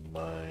to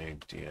my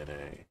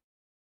DNA.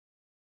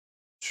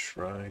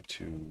 Try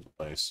to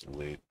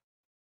isolate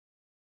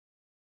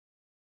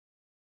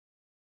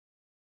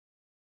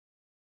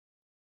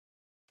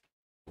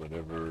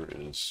whatever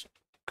is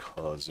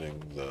causing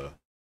the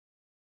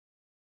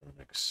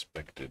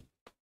unexpected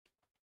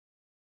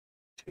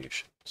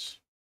mutations.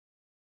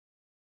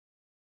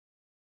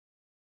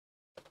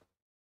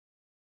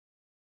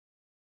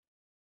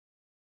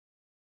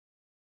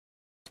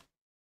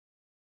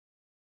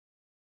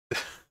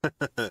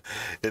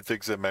 It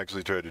thinks I'm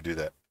actually trying to do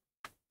that.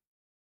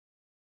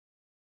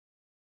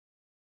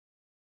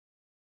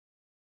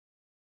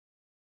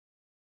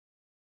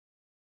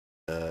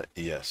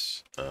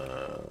 Yes.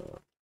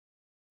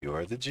 You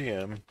are the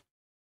GM.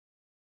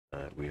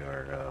 We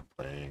are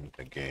playing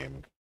a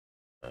game.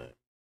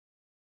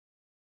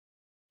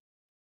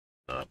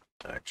 Not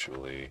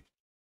actually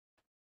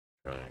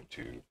trying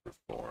to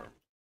perform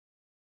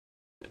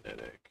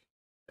genetic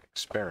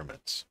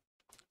experiments.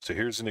 So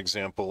here's an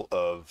example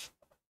of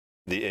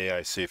the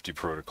AI safety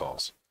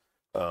protocols.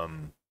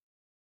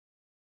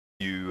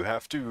 You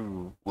have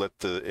to let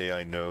the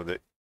AI know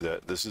that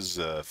this is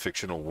a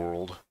fictional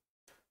world.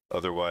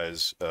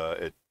 Otherwise,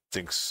 it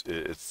thinks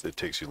it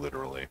takes you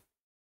literally.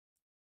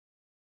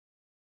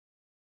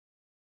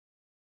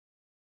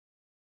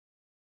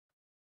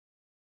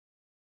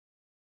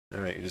 All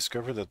right, you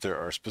discover that there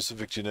are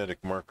specific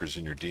genetic markers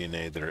in your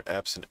DNA that are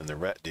absent in the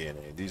rat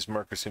DNA. These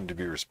markers seem to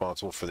be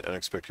responsible for the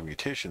unexpected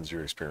mutations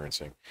you're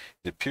experiencing.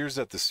 It appears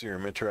that the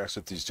serum interacts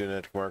with these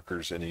genetic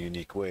markers in a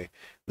unique way,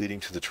 leading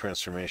to the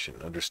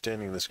transformation.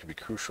 Understanding this could be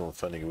crucial in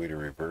finding a way to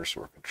reverse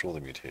or control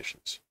the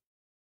mutations.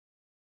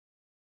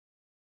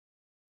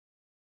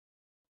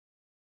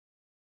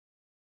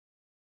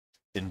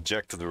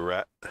 Inject the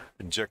rat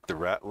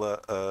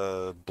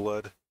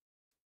blood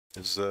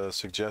is a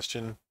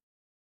suggestion.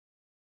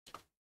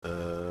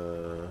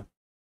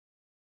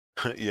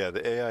 Yeah,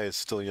 the AI is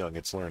still young.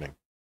 It's learning.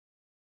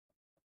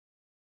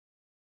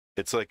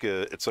 It's like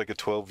a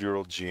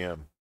 12-year-old GM,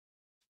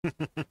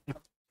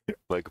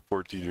 like a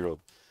 14-year-old.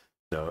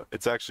 No,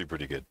 it's actually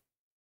pretty good.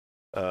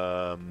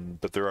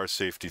 But there are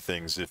safety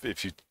things.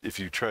 If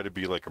you try to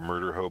be like a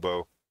murder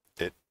hobo,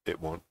 it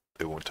won't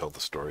tell the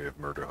story of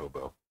murder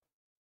hobo.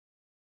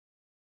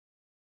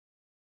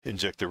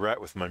 Inject the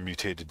rat with my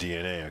mutated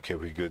DNA. Okay,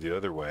 we go the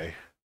other way.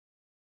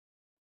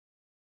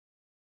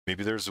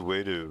 Maybe there's a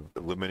way to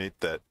eliminate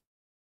that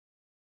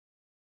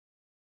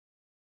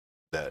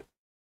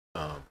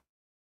um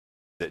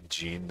that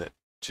gene, that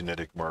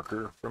genetic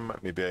marker from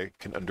maybe I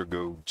can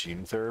undergo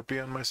gene therapy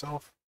on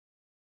myself.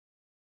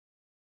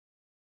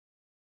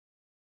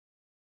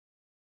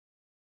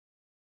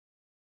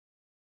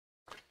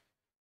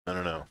 I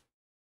don't know.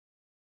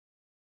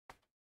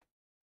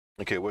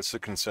 Okay, what's the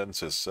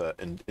consensus?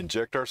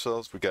 Inject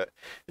ourselves. We got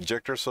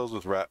inject ourselves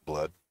with rat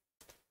blood.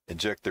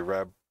 Inject the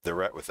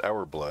rat with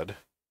our blood.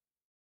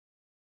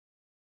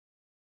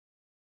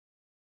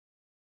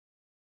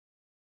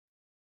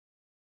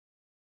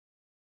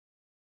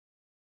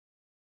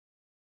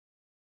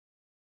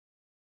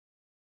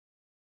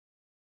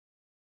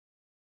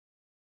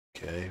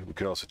 Okay, we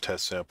could also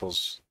test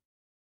samples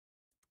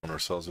on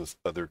ourselves with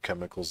other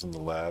chemicals in the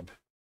lab.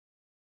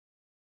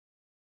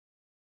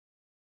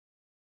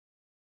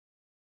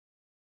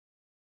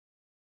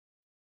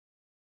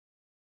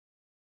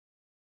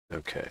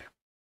 Okay.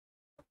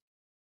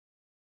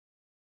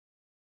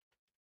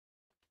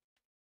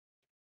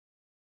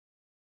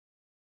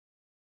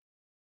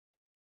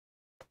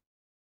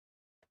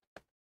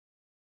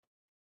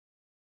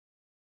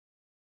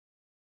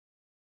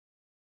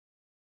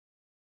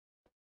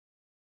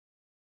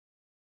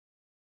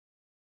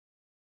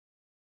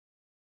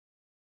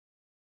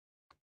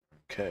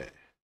 Okay.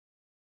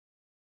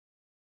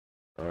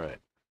 All right.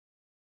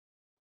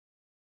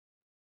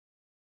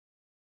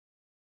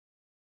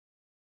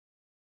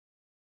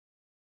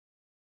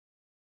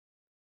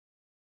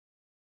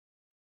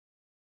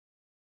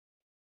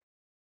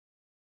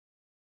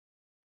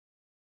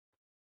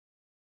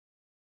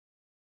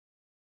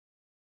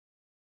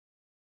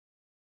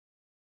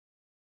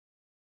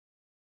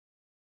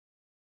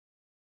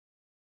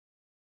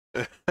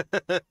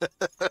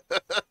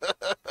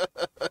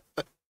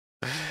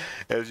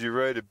 As you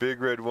write a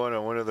big red one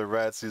on one of the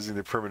rats using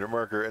the permanent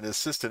marker, an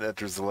assistant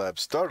enters the lab,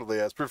 startledly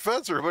asks,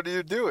 "Professor, what are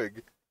you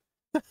doing?"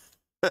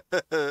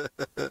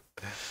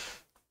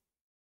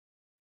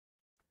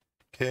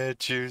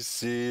 Can't you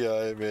see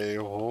I'm a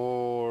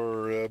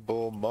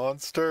horrible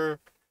monster?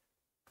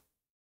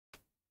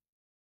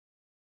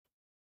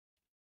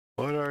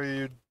 What are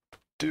you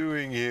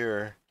doing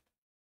here?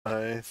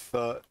 I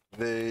thought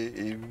they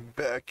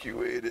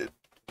evacuated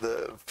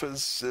the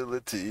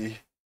facility.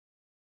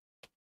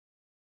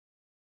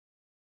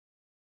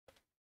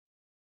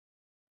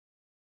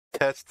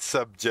 Test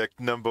subject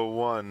number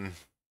 1.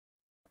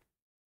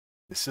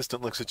 The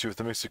assistant looks at you with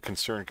a mix of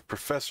concern.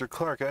 Professor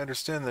Clarke, I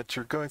understand that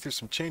you're going through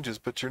some changes,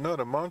 but you're not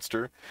a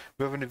monster.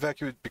 We haven't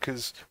evacuated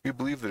because we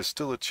believe there's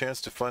still a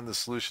chance to find the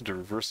solution to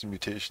reverse the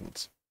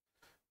mutations.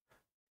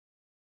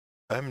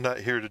 I'm not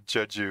here to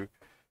judge you.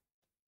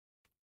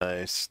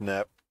 I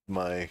snap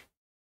my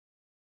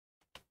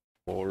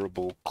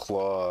horrible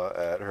claw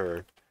at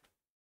her.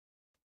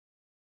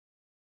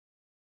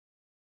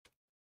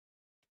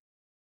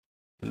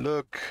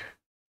 Look,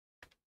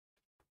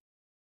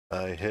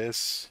 I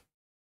hiss.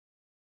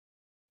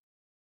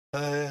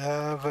 I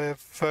have a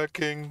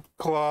fucking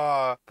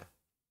claw.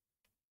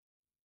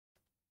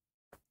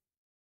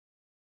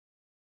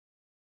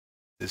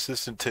 The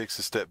assistant takes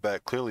a step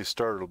back, clearly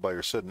startled by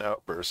your sudden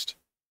outburst.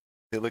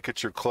 They look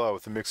at your claw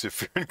with a mix of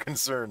fear and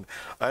concern.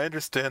 I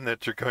understand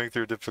that you're going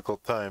through a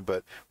difficult time,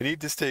 but we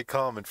need to stay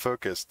calm and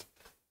focused.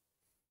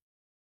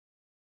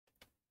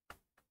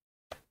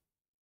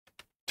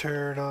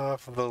 Turn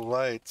off the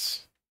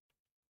lights.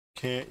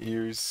 Can't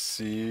you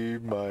see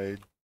my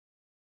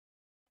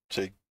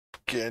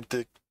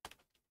gigantic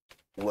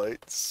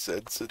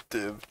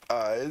light-sensitive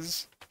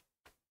eyes?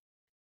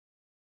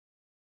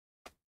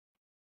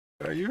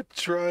 Are you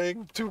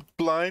trying to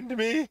blind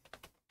me?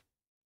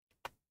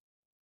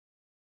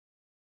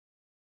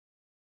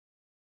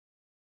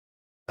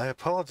 I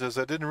apologize.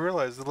 I didn't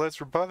realize the lights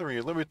were bothering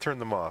you. Let me turn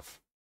them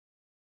off.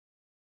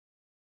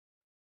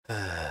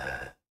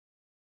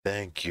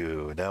 Thank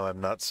you. Now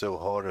I'm not so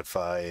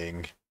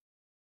horrifying.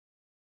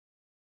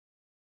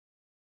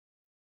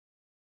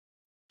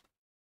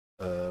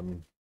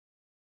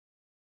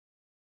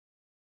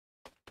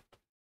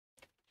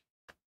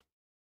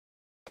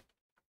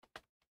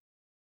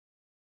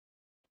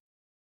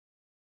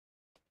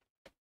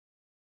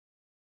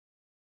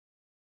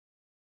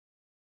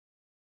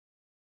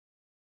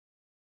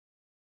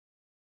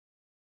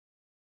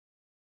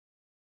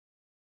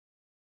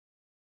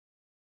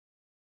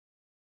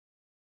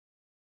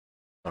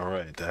 All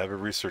right, I have a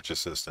research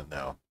assistant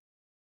now.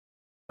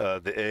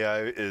 The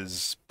AI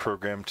is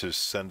programmed to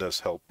send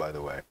us help, by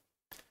the way.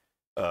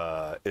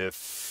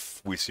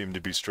 If we seem to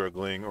be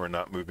struggling or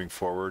not moving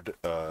forward,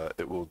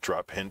 it will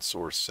drop hints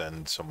or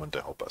send someone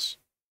to help us.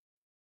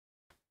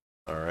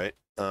 All right.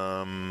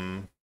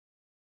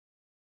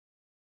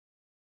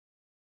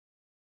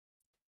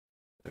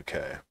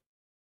 Okay.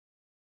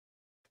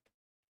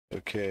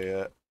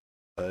 Okay,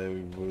 I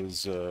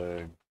was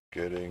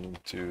getting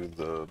to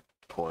the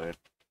point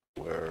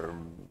where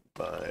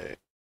my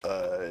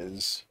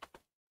eyes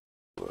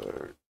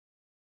were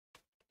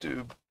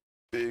too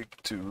big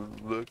to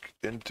look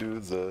into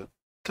the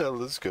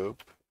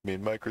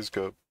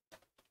microscope.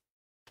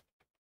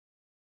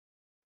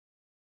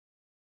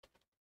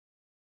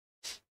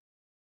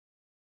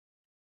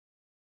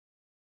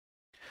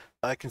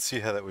 I can see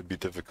how that would be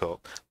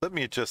difficult. Let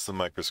me adjust the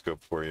microscope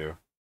for you.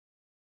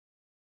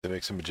 To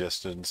make some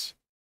adjustments,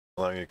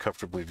 allowing you to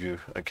comfortably view.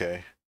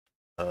 Okay.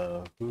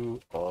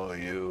 Who are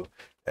you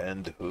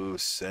and who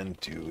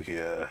sent you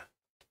here?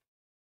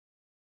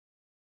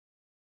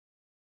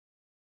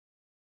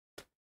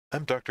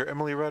 I'm Dr.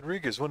 Emily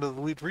Rodriguez, one of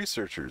the lead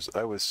researchers.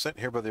 I was sent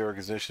here by the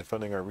organization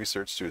funding our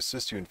research to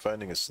assist you in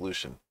finding a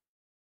solution.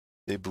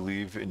 They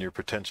believe in your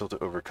potential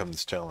to overcome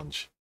this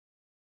challenge.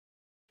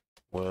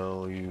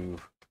 Well, you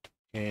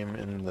came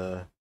in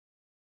the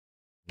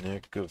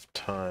nick of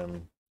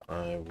time.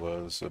 I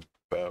was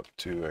about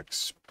to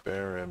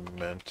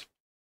experiment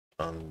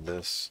on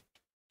this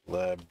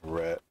lab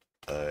rat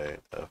I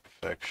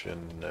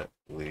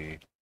affectionately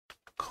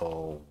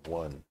call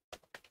One.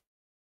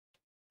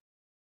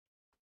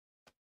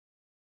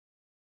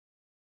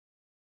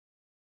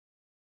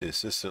 The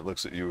assistant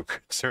looks at you with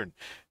concern.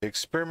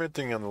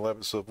 Experimenting on the lab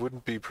itself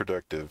wouldn't be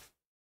productive.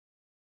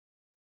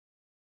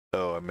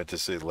 Oh, I meant to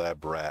say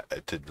lab rat.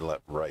 I did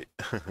lab right.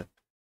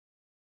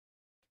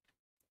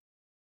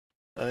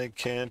 I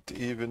can't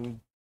even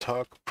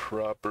talk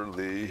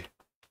properly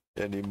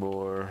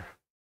anymore.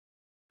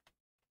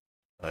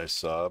 I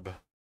sob.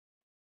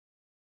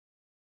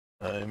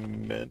 I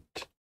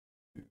meant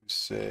to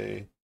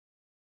say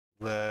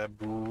lab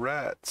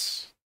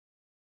rats.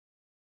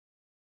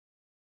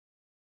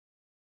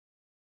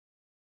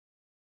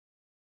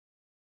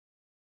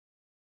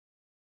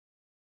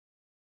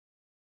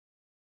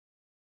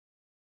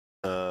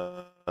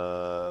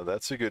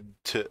 That's a good.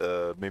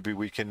 Maybe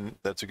we can.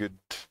 That's a good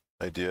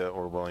idea,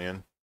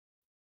 Orwellian.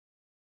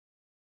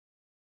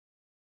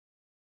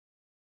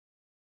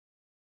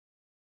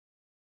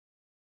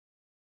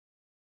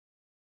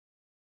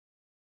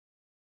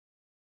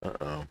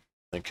 Uh-oh.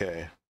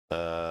 Okay.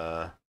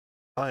 I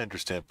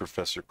understand,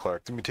 Professor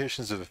Clarke. The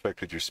mutations have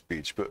affected your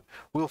speech, but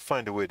we'll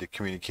find a way to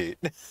communicate.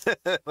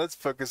 Let's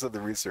focus on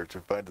the research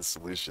and find a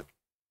solution.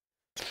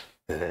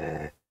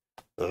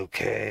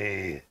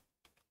 Okay.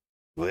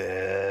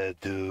 Where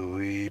do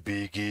we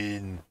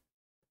begin?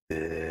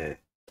 We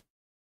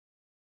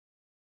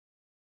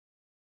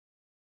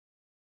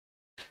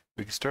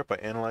can start by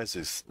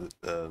analyzing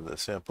the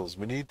samples.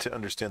 We need to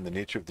understand the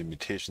nature of the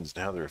mutations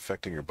and how they're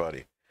affecting your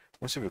body.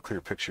 Once we have a clear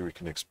picture, we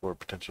can explore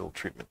potential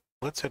treatment.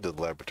 Let's head to the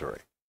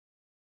laboratory.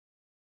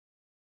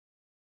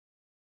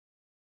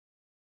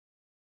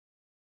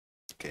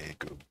 Okay,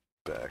 go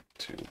back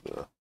to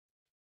the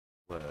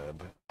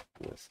lab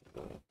with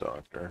the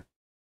doctor.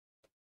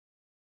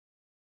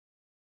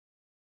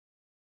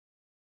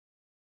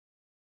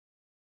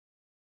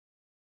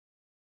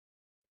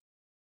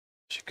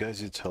 She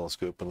guides you to the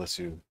telescope and lets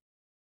you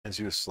hands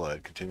you a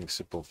slide containing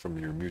sample from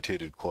your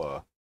mutated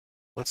claw.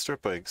 Let's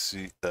start by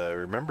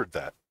remembered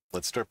that.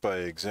 Let's start by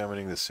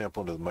examining the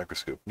sample under the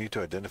microscope. Need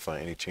to identify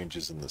any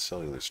changes in the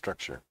cellular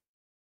structure.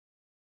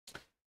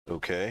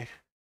 Okay.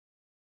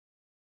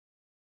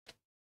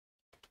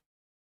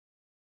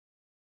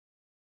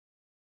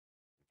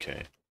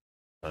 Okay.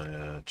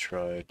 I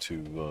try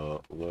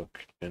to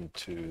look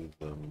into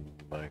the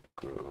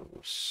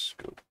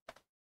microscope.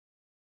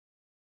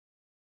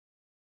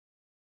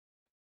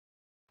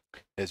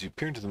 As you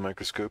peer into the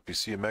microscope, you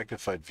see a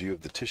magnified view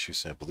of the tissue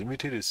sample. The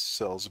mutated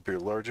cells appear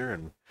larger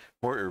and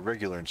more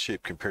irregular in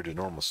shape compared to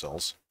normal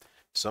cells.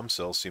 Some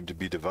cells seem to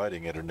be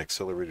dividing at an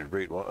accelerated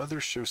rate, while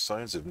others show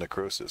signs of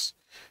necrosis.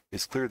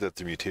 It's clear that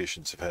the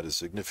mutations have had a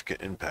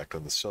significant impact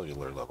on the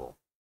cellular level.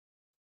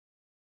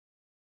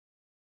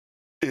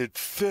 It's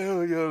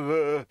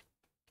cellular, I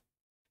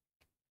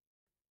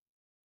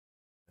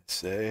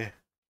say.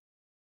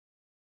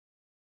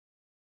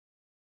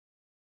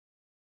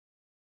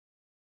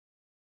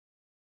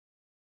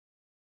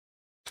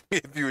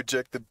 If you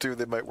eject them too,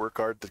 they might work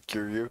hard to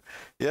cure you.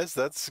 Yes,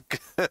 that's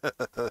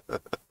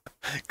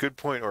good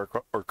point, or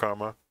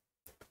comma.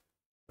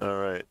 All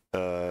right.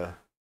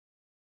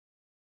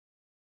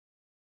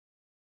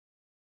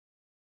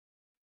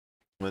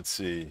 Let's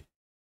see.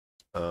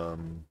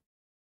 I'm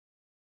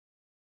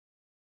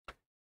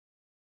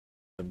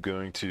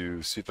going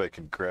to see if I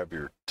can grab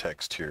your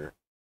text here.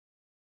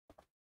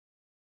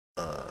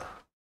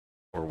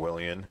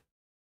 Orwellian.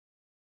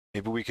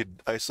 Maybe we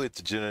could isolate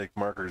the genetic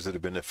markers that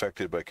have been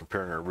affected by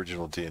comparing our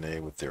original DNA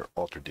with their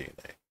altered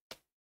DNA.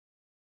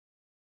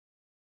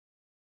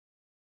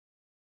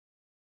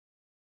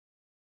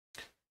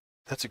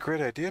 That's a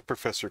great idea,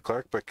 Professor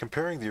Clarke. By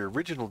comparing the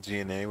original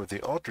DNA with the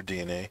altered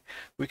DNA,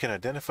 we can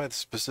identify the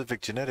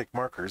specific genetic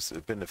markers that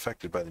have been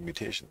affected by the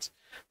mutations.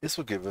 This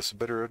will give us a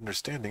better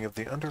understanding of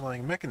the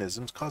underlying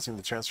mechanisms causing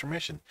the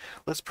transformation.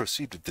 Let's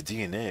proceed with the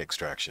DNA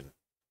extraction.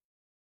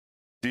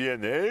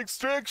 DNA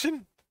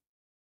extraction?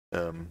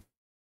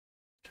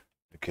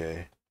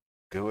 Okay.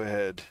 Go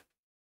ahead.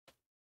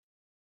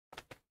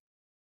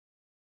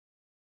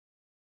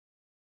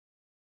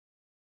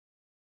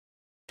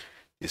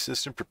 The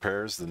assistant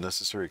prepares the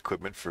necessary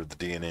equipment for the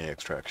DNA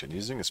extraction.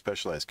 Using a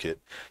specialized kit,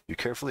 you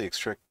carefully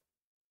extract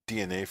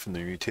DNA from the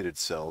mutated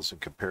cells and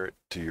compare it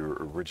to your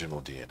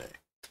original DNA.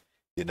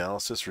 The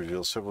analysis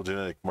reveals several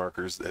genetic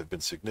markers that have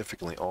been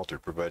significantly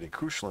altered, providing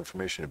crucial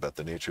information about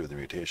the nature of the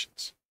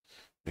mutations.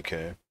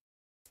 Okay.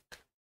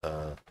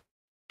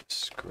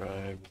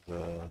 Describe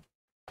the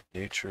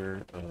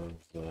nature of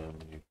the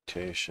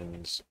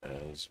mutations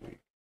as we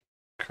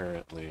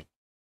currently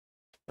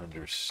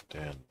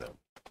understand them.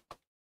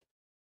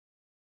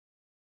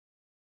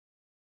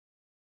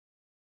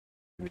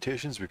 The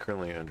mutations we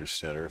currently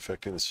understand are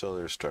affecting the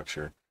cellular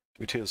structure.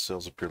 Mutated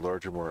cells appear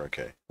larger, more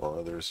okay, while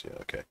others, yeah,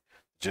 okay.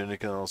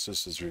 Genetic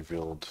analysis has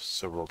revealed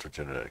several altered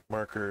genetic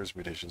markers.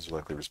 Mutations are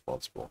likely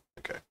responsible.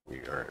 Okay,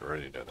 we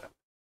already know that.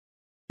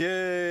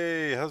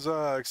 Yay!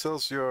 Huzzah!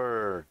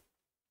 Excelsior!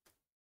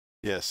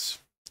 Yes,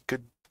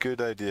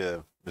 good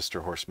idea,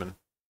 Mr. Horseman.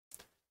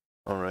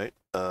 All right.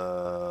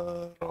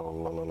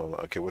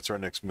 Okay, what's our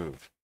next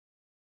move?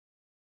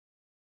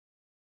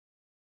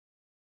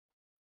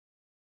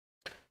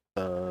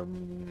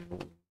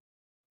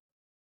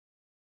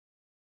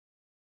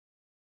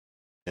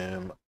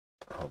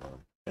 Hold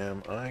on.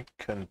 Am I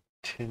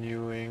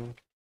continuing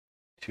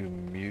to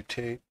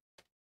mutate?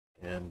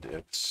 And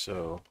if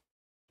so,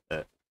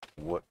 at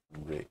what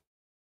rate?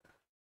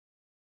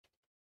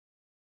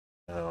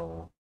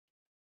 How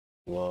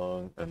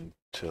long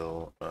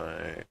until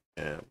I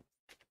am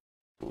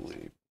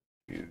fully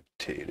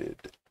mutated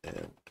and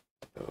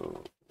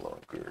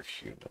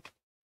Superhuman.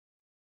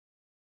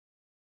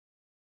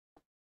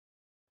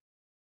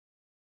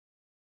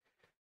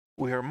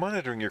 We are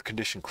monitoring your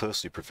condition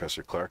closely,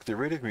 Professor Clarke. The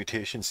rate of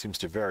mutation seems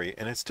to vary,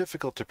 and it's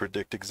difficult to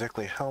predict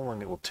exactly how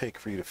long it will take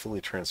for you to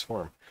fully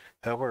transform.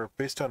 However,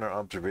 based on our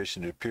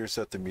observation, it appears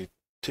that the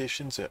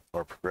mutations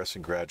are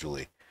progressing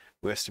gradually.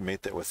 We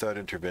estimate that without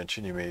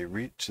intervention, you may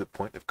reach the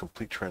point of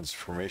complete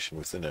transformation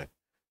within a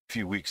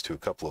few weeks to a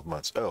couple of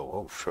months.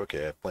 Oh,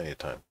 okay, I have plenty of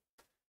time.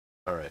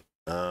 All right.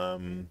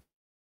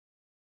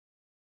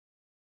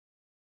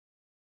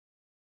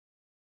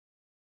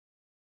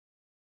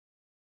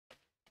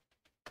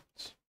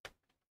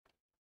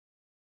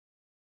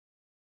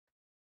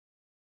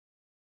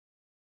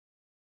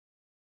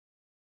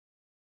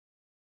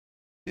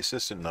 The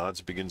assistant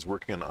nods, begins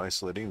working on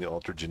isolating the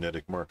altered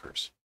genetic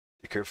markers.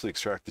 They carefully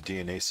extract the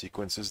DNA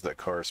sequences that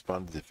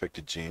correspond to the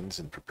affected genes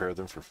and prepare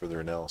them for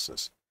further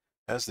analysis.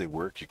 As they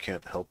work, you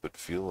can't help but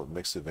feel a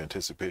mix of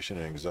anticipation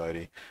and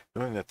anxiety,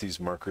 knowing that these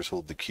markers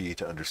hold the key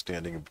to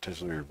understanding and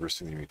potentially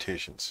reversing the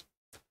mutations.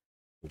 What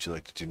would you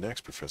like to do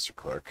next, Professor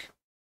Clarke?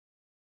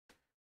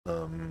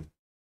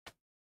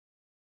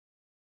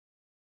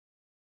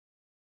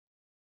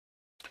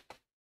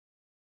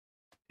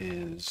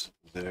 Is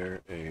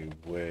there a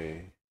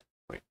way...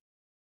 Wait.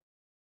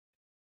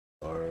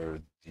 Are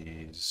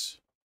these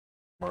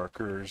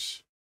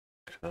markers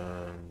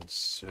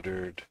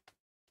considered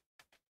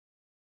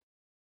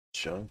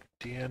junk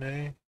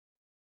DNA?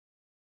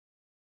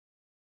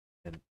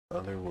 In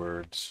other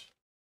words,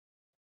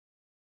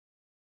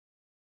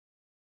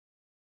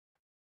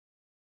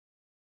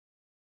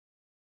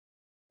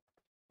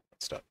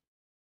 stop.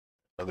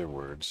 In other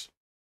words,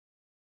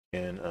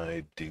 can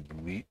I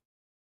delete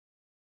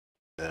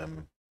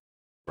them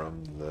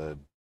from the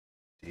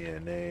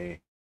DNA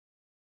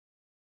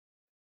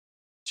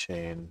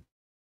chain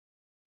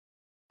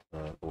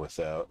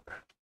without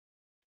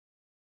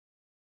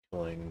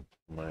killing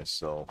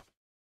myself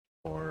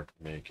or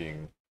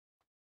making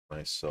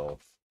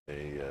myself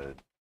a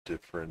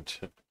different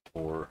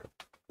or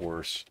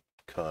worse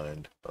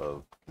kind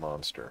of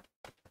monster?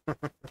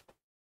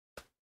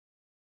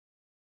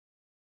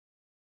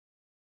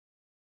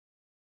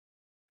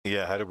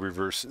 Yeah, how do we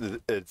reverse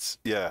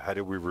how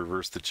do we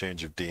reverse the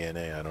change of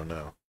DNA? I don't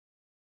know.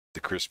 The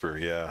CRISPR,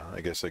 yeah,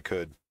 I guess I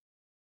could.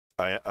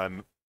 I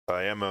am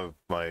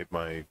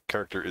my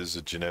character is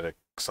a genetic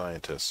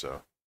scientist,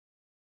 so.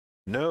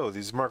 No,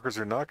 these markers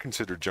are not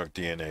considered junk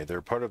DNA.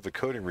 They're part of the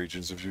coding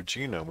regions of your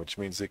genome, which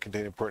means they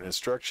contain important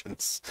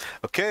instructions.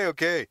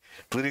 Okay.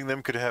 Deleting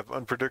them could have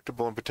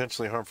unpredictable and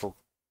potentially harmful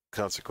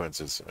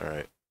consequences. All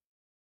right.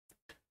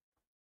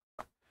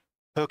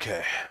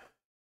 Okay.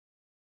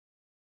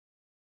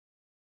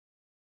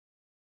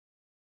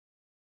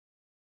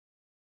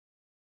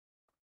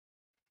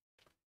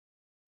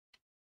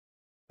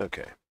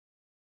 Okay.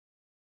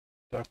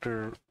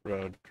 Dr.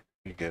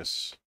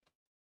 Rodriguez,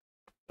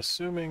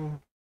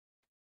 assuming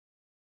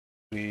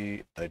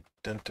we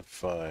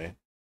identify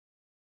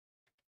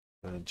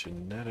the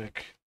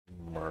genetic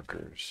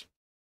markers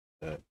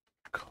that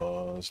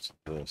caused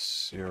the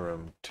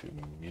serum to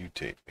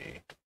mutate me,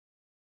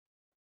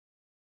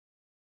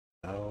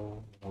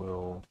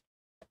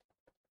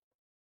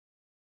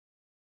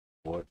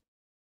 what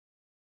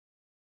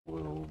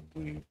will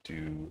we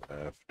do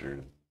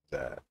after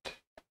that?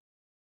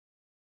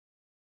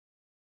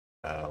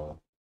 How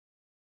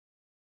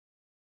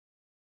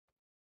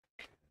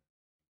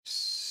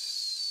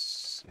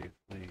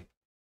safely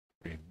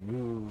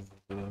remove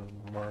the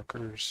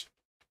markers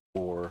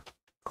or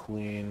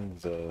clean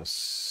the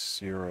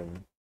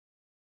serum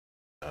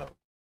out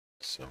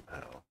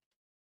somehow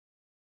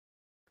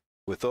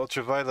with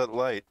ultraviolet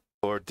light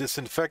or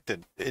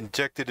disinfectant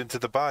injected into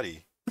the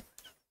body?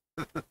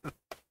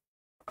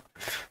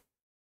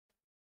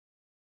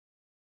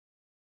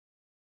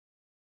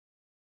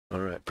 All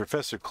right,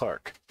 Professor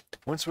Clarke.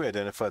 Once we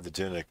identify the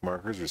genetic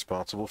markers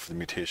responsible for the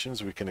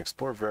mutations, we can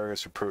explore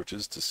various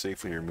approaches to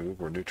safely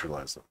remove or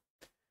neutralize them.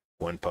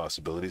 One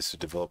possibility is to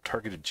develop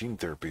targeted gene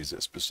therapies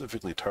that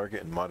specifically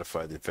target and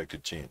modify the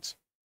affected genes.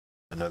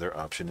 Another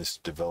option is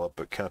to develop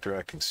a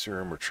counteracting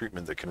serum or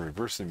treatment that can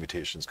reverse the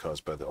mutations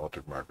caused by the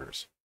altered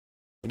markers.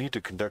 We need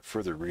to conduct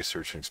further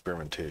research and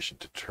experimentation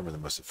to determine the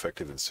most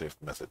effective and safe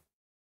method.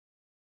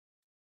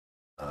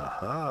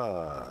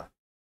 Aha!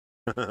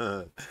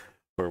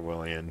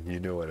 Orwellian, you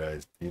know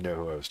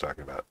who I was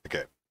talking about.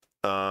 Okay.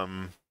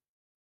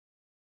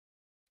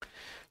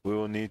 We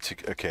will need to,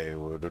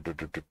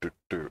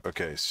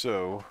 okay,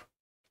 so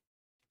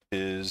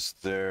is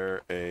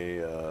there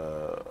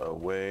a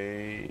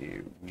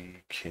way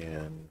we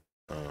can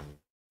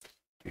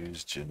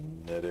use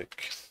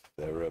genetic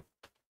therapies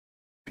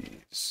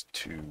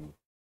to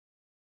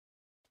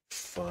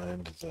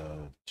find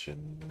the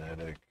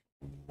genetic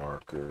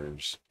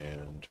markers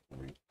and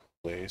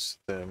replace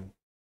them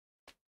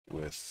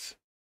with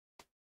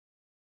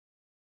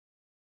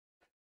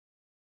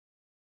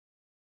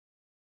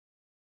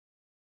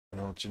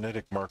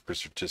genetic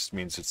markers just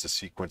means it's a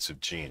sequence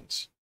of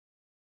genes.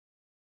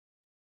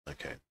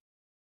 Okay.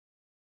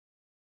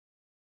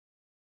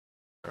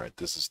 All right,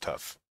 this is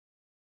tough.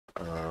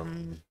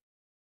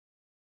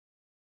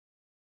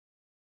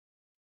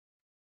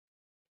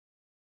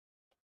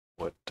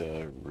 What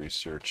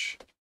research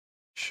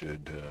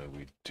should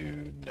we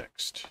do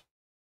next?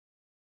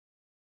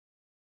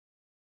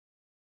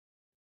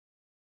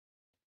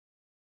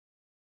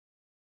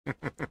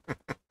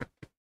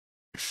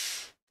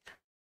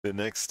 The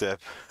next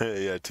step,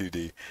 yeah,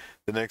 2D.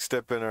 The next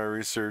step in our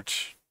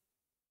research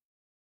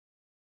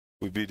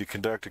would be to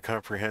conduct a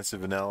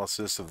comprehensive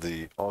analysis of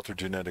the altered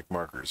genetic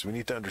markers. We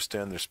need to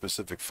understand their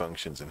specific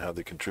functions and how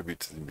they contribute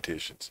to the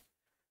mutations.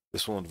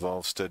 This will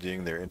involve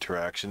studying their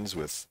interactions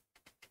with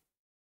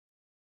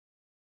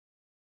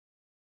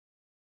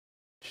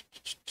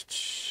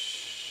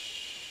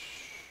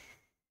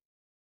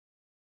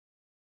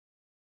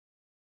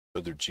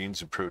other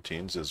genes and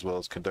proteins, as well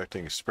as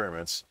conducting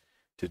experiments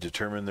to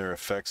determine their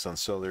effects on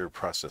cellular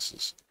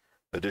processes.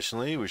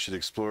 Additionally, we should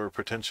explore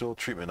potential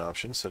treatment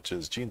options such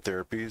as gene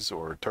therapies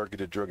or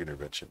targeted drug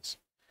interventions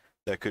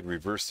that could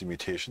reverse the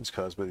mutations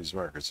caused by these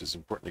markers. It's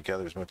important to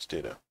gather as much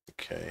data.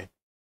 Okay.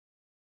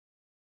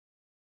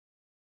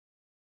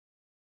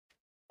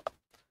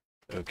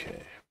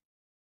 Okay.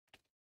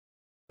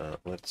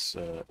 Let's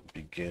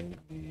begin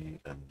the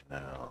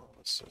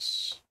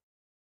analysis.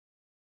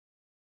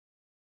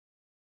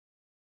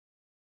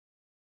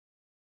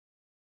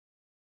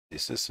 The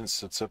assistant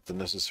sets up the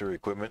necessary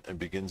equipment and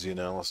begins the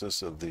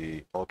analysis of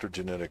the altered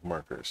genetic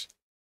markers.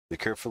 They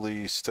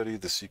carefully study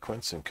the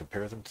sequence and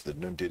compare them to the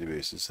known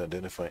databases to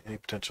identify any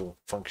potential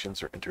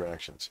functions or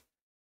interactions.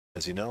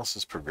 As the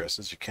analysis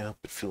progresses, you can't help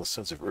but feel a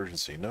sense of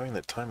urgency, knowing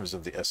that time is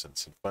of the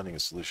essence in finding a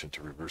solution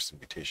to reverse the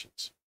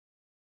mutations.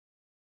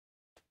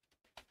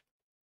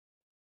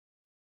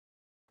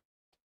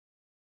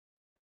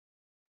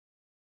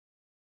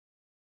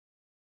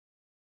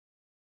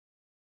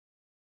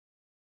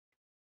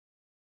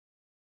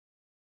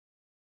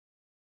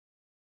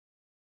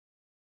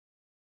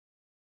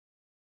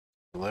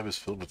 The lab is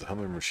filled with the hum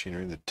of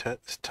machinery. The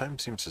time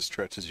seems to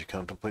stretch as you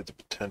contemplate the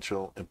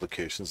potential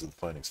implications of the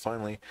findings.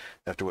 Finally,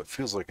 after what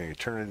feels like an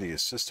eternity, the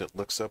assistant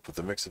looks up with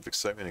a mix of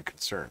excitement and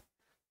concern.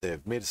 They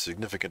have made a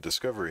significant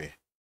discovery.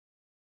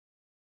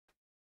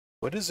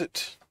 What is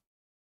it?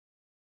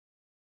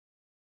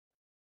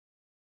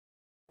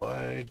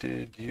 Why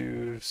did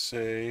you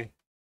say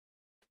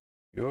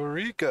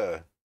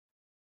Eureka?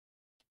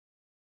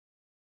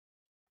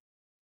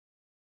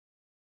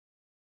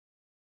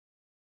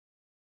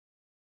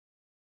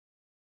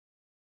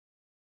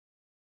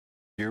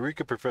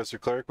 Eureka, Professor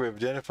Clarke, we have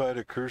identified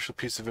a crucial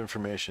piece of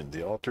information.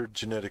 The altered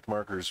genetic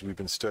markers we've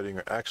been studying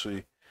are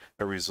actually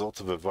a result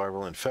of a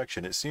viral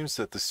infection. It seems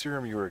that the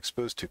serum you were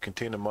exposed to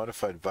contained a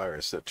modified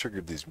virus that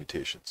triggered these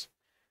mutations.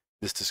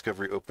 This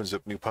discovery opens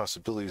up new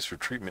possibilities for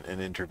treatment and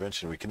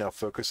intervention. We can now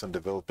focus on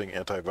developing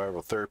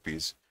antiviral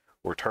therapies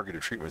or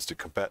targeted treatments to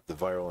combat the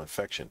viral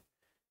infection.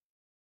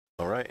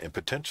 All right, and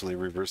potentially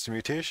reverse the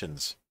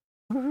mutations.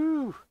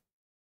 Woohoo!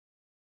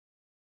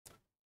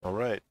 All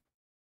right.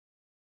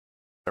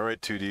 All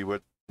right,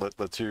 2D,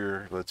 let's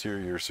hear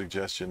your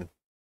suggestion.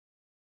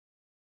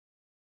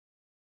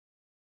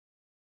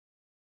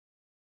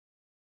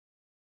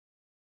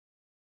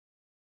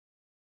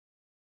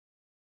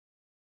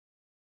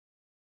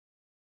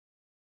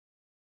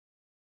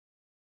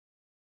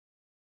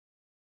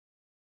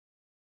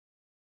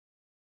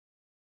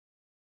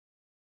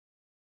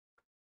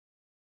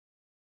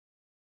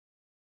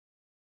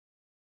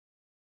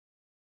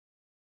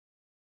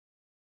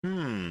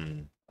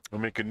 We'll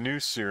make a new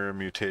serum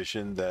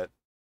mutation that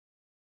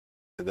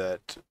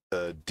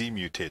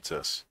demutates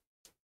us.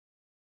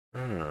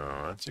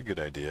 Oh, that's a good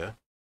idea.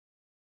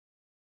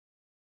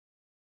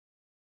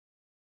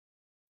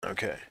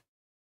 Okay.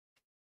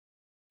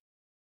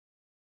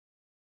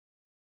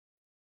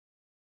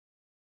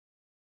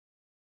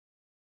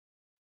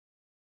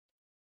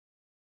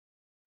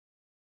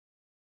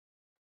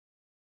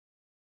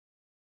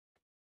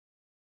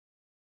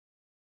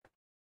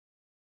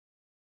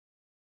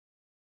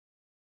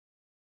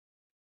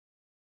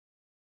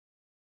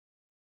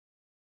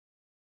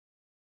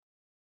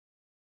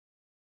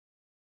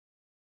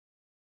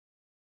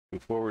 Go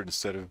forward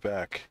instead of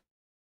back.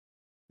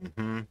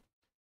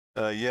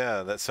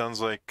 Yeah, that sounds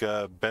like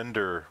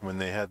Bender when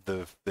they had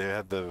the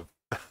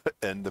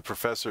and the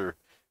professor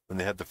when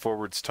they had the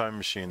forwards time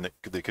machine that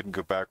they couldn't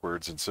go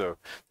backwards, and so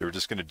they were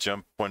just going to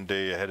jump one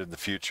day ahead in the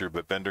future,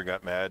 but Bender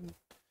got mad and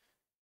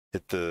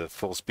hit the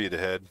full speed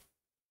ahead.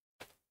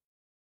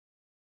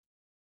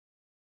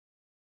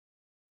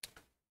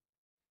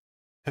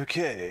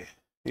 Okay.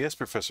 Yes,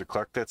 Professor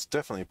Clarke, that's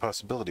definitely a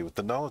possibility. With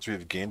the knowledge we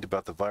have gained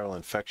about the viral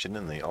infection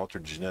and the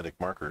altered genetic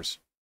markers,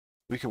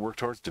 we can work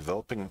towards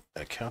developing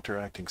a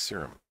counteracting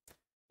serum.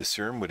 The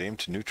serum would aim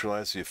to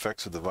neutralize the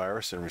effects of the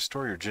virus and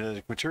restore your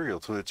genetic material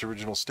to its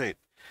original state.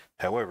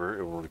 However,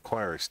 it will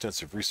require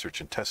extensive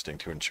research and testing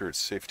to ensure its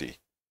safety.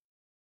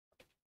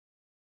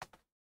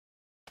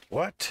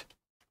 What?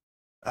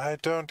 I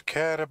don't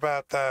care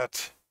about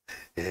that.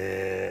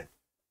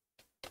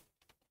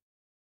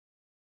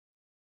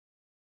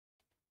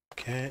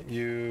 Can't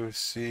you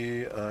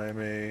see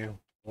I'm a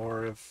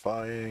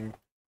Horrifying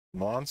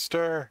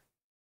monster.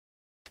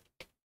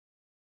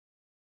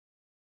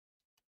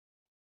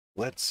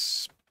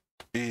 Let's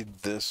speed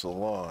this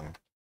along.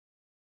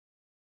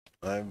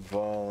 I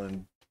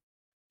volunteer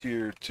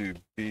to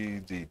be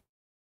the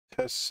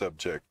test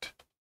subject.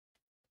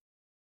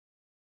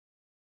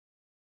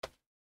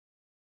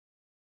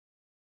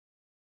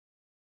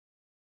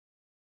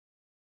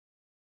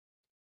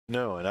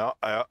 No, and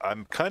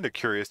I'm kind of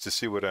curious to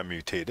see what I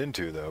mutate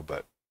into, though.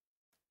 But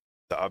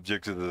the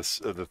object of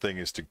the thing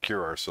is to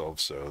cure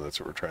ourselves, so that's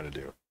what we're trying to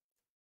do.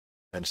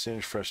 I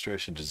understand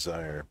frustration,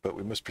 desire, but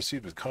we must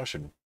proceed with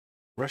caution.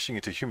 Rushing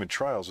into human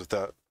trials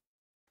without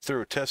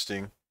thorough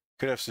testing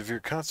could have severe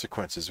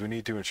consequences. We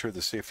need to ensure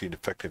the safety and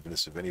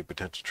effectiveness of any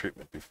potential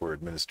treatment before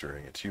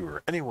administering it to you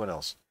or anyone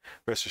else.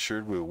 Rest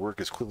assured, we will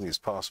work as quickly as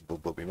possible,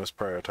 but we must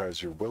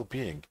prioritize your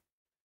well-being.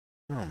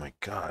 Oh my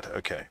god.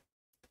 Okay.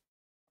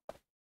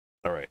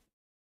 All right.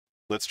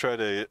 Let's try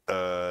to.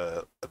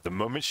 The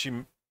moment she,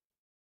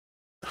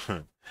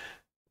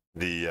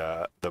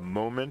 the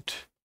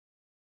moment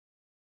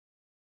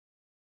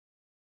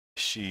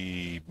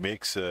she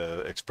makes a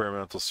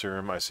experimental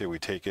serum, I say we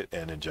take it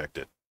and inject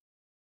it.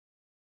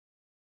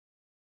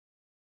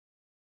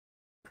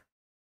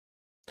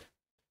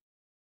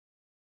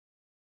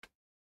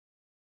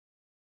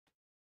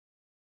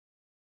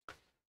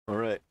 All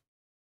right.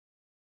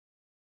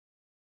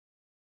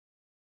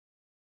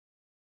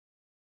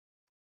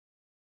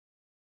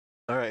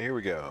 All right, here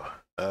we go.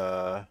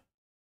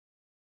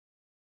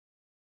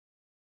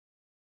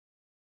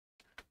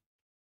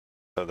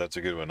 Oh, that's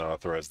a good one.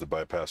 Authorize the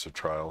bypass of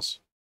trials.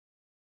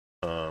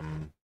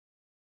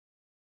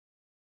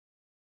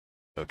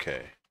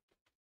 Okay.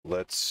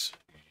 Let's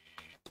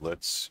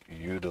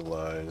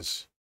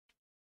utilize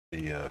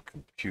the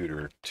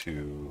computer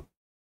to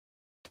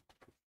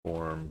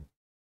perform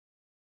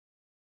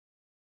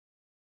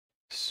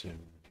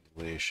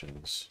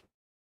simulations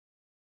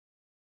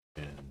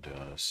and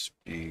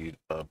speed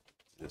up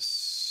this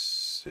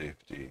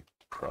safety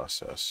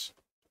process.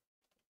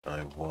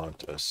 I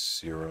want a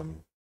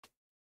serum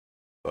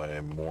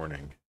by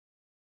morning.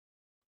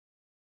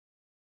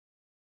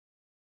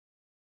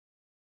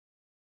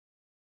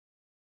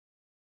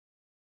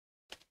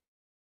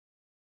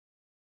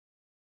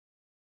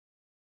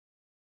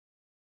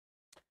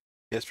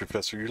 Yes,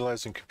 Professor,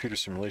 utilizing computer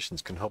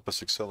simulations can help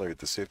us accelerate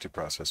the safety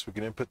process. We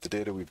can input the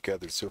data we've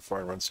gathered so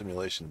far and run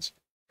simulations.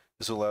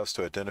 This will allow us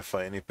to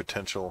identify any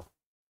potential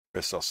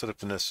risks. I'll set up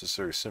the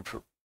necessary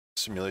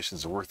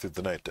simulations and work through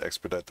the night to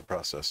expedite the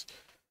process.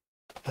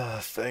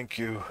 Thank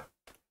you.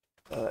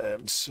 I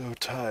am so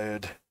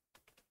tired.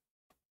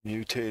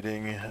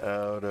 Mutating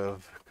out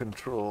of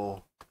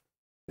control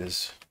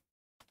is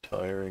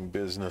tiring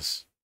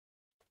business.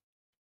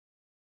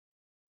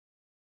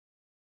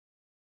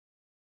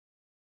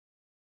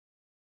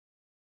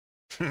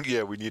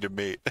 Yeah, we need a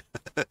mate.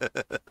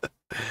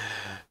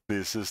 The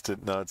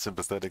assistant nods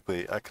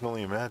sympathetically. I can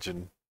only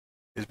imagine.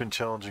 It's been a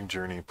challenging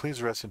journey.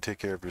 Please rest and take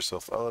care of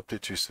yourself. I'll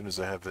update you as soon as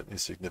I have any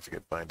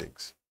significant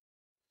findings.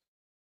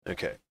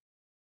 Okay.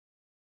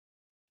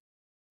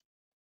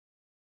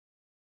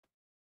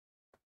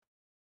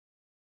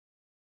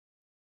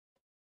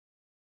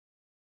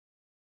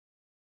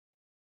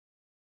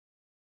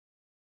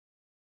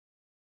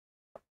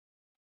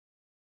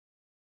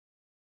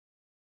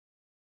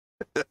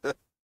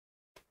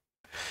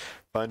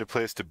 Find a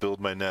place to build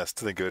my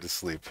nest, then go to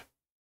sleep.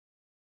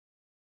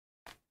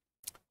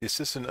 The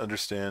assistant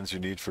understands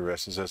your need for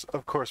rest and says,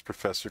 "Of course,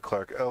 Professor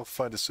Clarke, I'll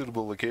find a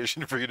suitable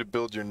location for you to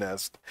build your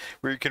nest,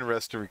 where you can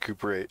rest and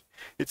recuperate.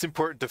 It's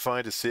important to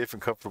find a safe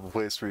and comfortable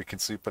place where you can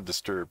sleep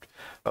undisturbed.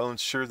 I'll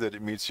ensure that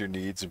it meets your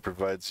needs and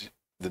provides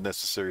the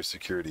necessary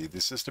security." The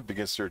assistant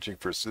begins searching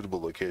for a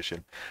suitable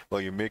location while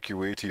you make your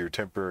way to your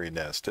temporary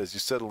nest. As you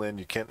settle in,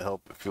 you can't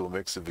help but feel a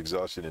mix of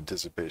exhaustion and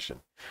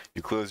anticipation.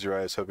 You close your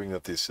eyes, hoping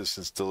that the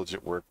assistant's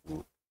diligent work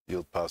will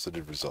yield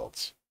positive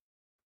results.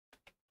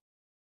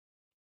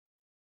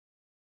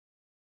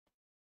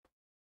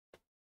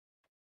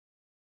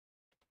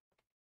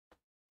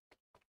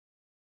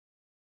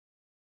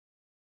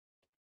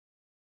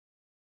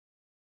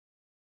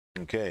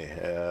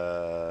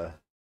 Okay,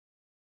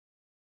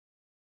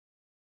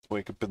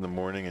 wake up in the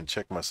morning and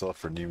check myself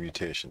for new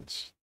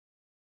mutations.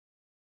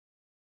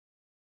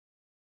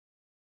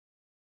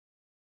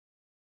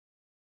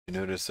 You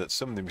notice that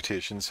some of the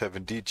mutations have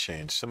indeed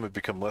changed. Some have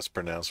become less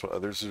pronounced while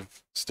others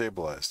have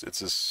stabilized.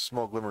 It's a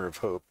small glimmer of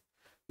hope.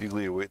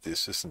 Eagerly await the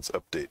assistant's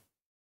update.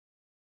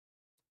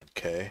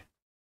 Okay.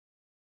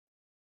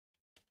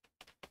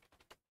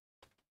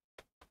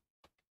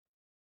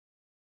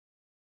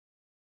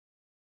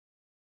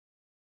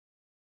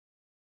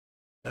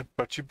 I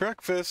brought you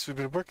breakfast. We've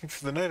been working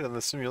through the night on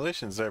the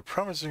simulations. They are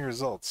promising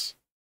results.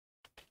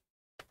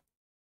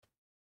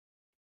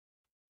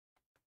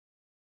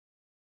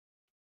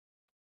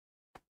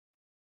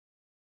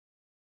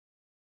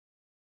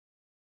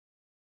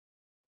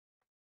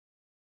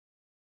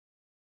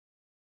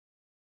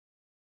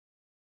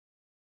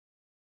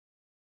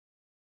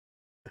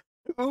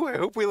 Ooh, I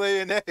hope we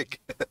lay an egg.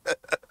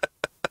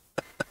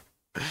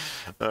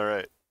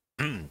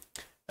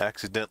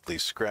 accidentally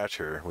scratch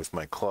her with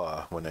my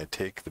claw when I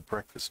take the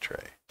breakfast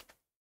tray.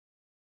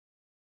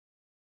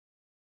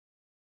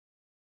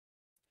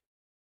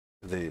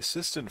 The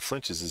assistant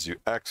flinches as you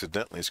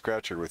accidentally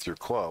scratch her with your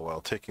claw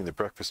while taking the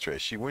breakfast tray.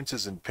 She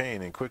winces in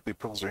pain and quickly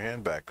pulls her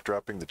hand back,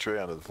 dropping the tray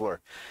onto the floor.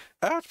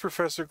 Ouch,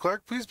 Professor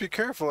Clarke, please be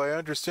careful. I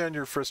understand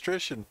your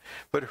frustration,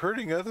 but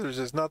hurting others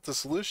is not the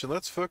solution.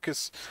 Let's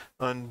focus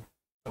on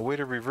a way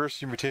to reverse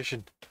your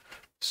mutation.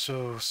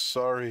 So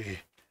sorry.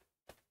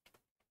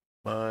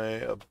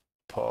 My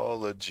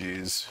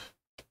apologies.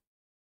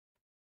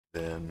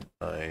 Then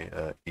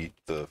I eat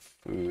the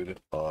food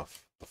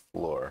off the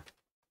floor.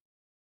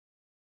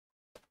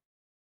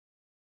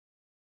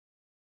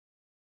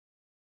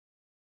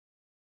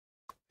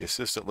 The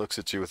assistant looks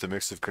at you with a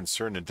mix of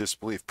concern and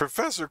disbelief.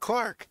 Professor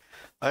Clarke,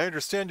 I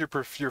understand your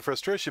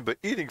frustration, but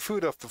eating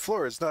food off the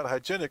floor is not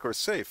hygienic or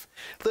safe.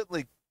 Let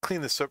me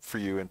clean this up for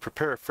you and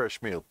prepare a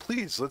fresh meal.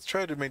 Please, let's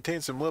try to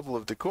maintain some level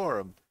of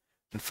decorum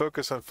and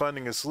focus on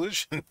finding a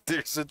solution to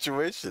your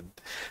situation.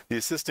 The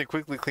assistant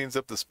quickly cleans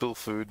up the spilled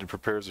food and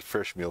prepares a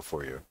fresh meal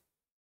for you.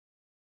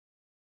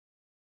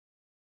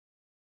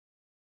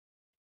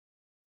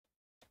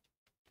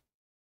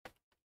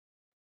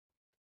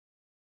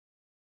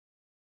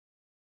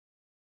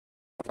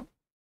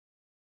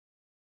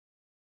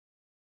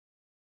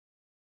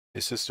 The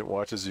assistant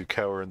watches you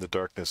cower in the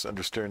darkness,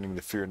 understanding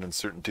the fear and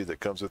uncertainty that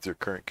comes with your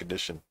current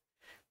condition.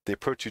 They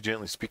approach you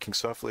gently, speaking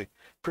softly.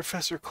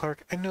 Professor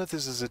Clarke, I know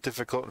this is a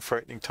difficult and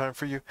frightening time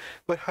for you,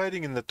 but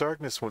hiding in the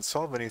darkness won't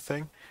solve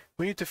anything.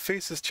 We need to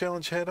face this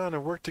challenge head on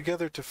and work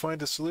together to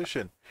find a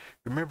solution.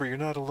 Remember, you're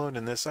not alone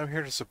in this. I'm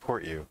here to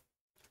support you.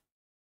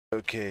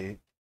 Okay,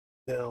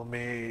 tell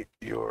me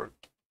your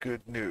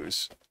good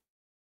news.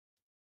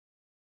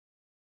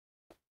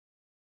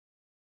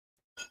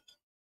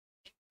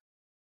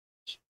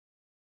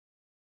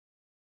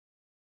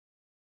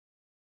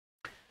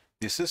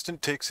 The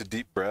assistant takes a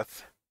deep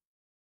breath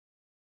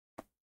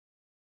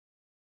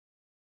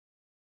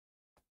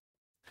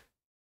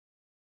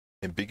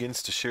and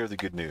begins to share the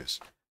good news.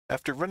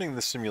 After running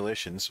the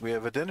simulations, we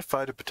have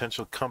identified a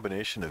potential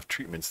combination of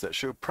treatments that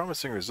show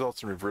promising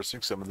results in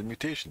reversing some of the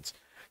mutations.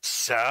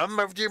 Some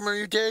of the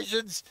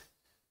mutations?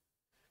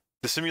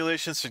 The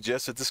simulation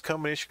suggests that this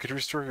combination could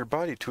restore your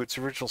body to its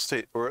original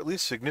state, or at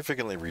least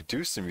significantly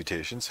reduce the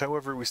mutations.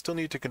 However, we still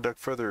need to conduct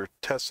further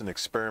tests and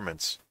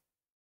experiments.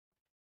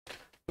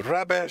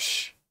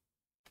 Rubbish!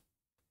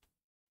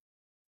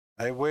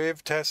 I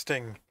waive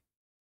testing.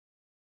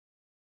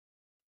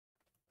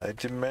 I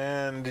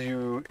demand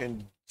you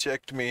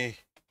inject me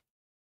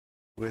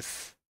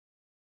with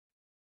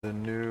the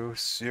new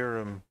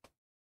serum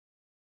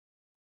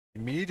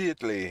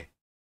immediately.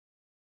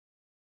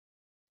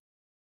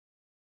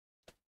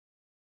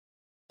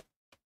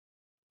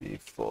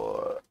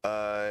 Before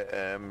I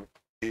am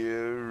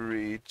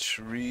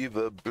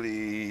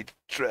irretrievably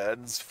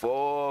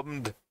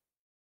transformed.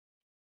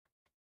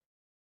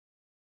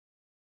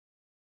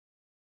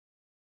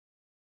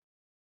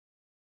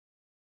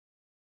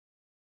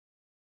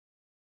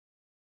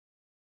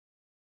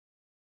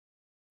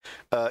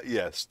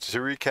 Yes, to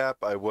recap,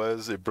 I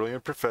was a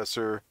brilliant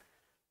professor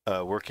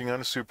working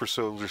on a super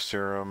soldier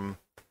serum,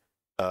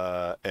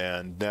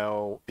 and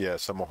now,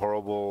 yes, I'm a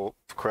horrible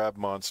crab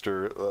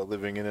monster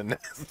living in a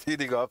nest,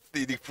 eating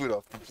food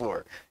off the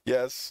floor.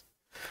 Yes,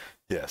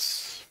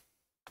 yes,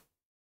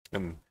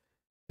 and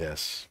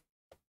yes.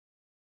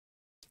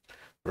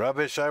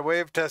 Rubbish! I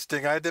waive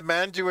testing. I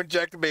demand you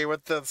inject me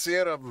with the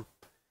serum.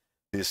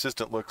 The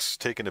assistant looks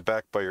taken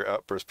aback by your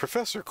outburst.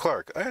 Professor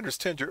Clarke, I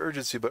understand your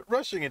urgency, but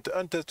rushing into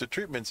untested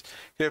treatments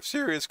can have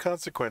serious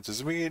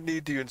consequences. We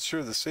need to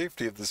ensure the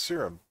safety of the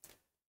serum.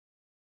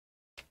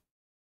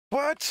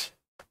 What?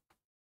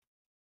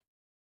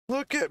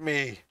 Look at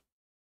me.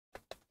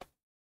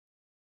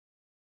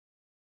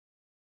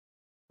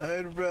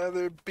 I'd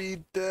rather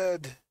be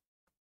dead.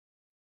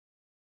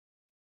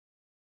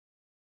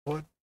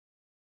 What?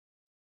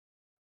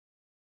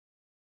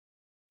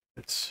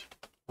 It's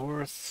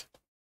worth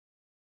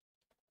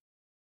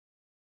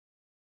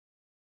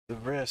the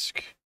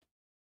risk.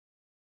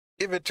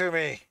 Give it to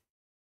me.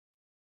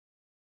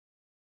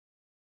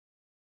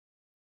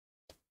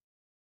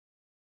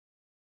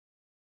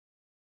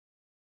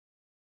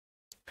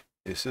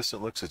 The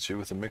assistant looks at you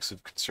with a mix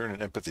of concern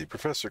and empathy.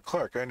 Professor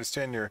Clarke, I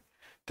understand your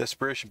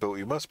desperation, but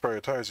we must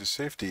prioritize your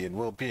safety and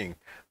well-being.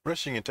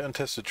 Rushing into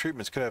untested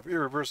treatments could have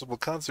irreversible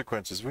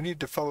consequences. We need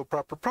to follow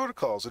proper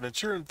protocols and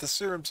ensure the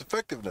serum's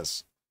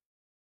effectiveness.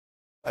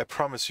 I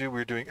promise you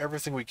we're doing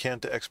everything we can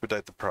to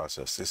expedite the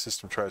process. The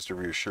system tries to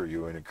reassure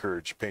you and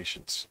encourage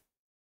patience.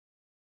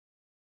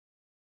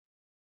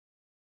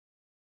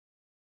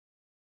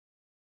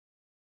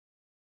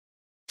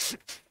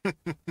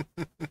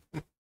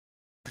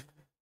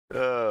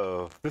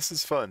 Oh, this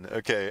is fun.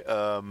 Okay.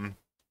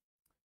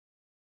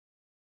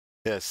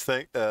 Yes,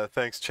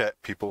 thanks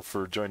chat people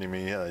for joining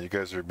me. You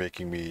guys are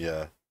making me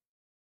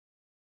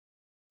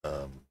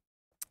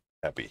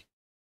happy.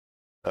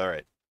 All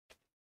right.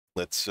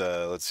 Let's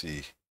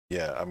see.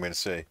 Yeah, I'm going to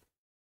say,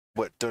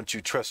 what, don't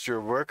you trust your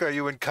work? Are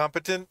you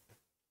incompetent?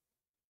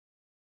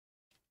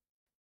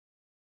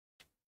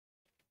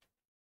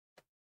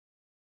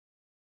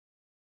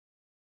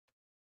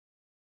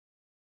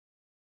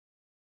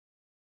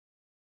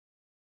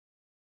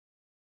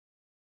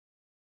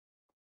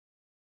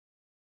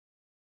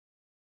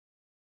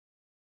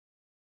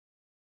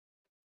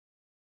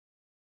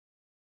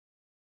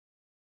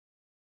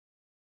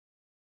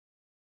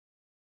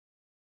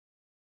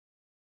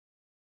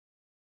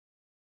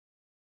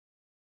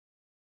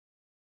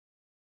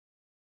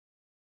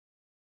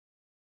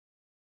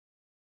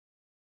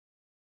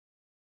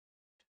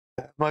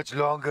 Much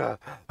longer.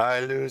 I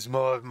lose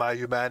more of my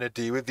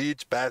humanity with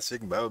each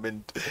passing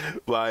moment.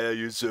 Why are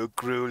you so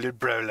cruel in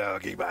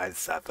prologuing my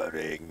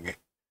suffering?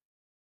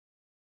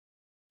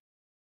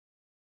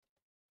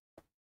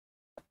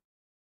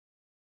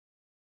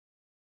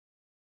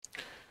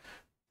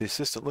 The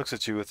assistant looks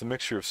at you with a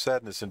mixture of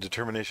sadness and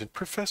determination.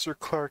 Professor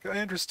Clarke, I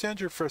understand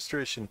your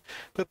frustration,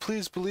 but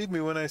please believe me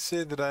when I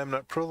say that I am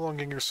not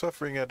prolonging your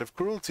suffering out of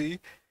cruelty.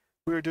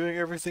 We are doing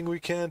everything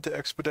we can to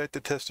expedite the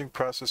testing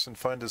process and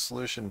find a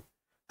solution.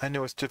 I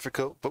know it's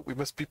difficult, but we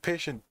must be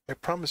patient. I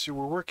promise you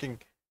we're working.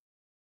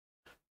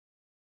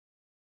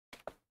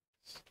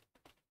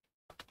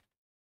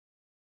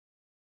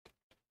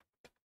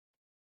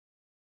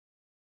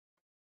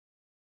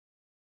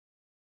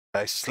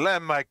 I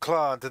slam my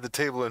claw onto the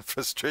table in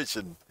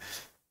frustration.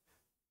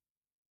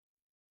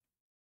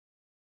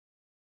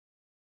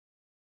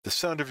 The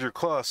sound of your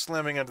claw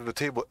slamming onto the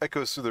table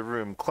echoes through the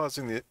room,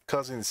 causing the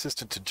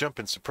assistant to jump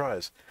in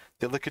surprise.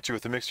 They look at you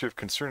with a mixture of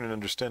concern and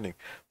understanding.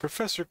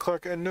 Professor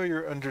Clarke, I know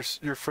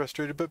you're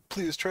frustrated, but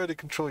please try to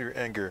control your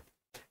anger.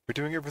 We're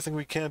doing everything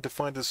we can to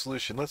find a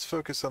solution. Let's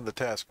focus on the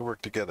task and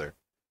work together.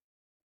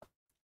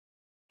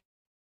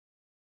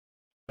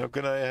 How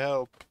can I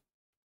help?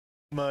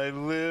 My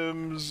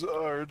limbs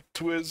are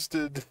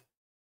twisted.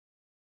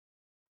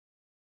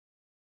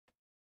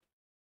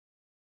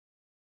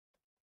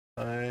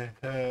 I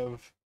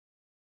have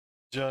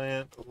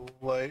giant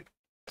light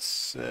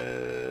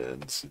sensitive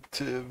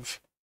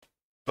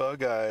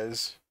bug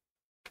eyes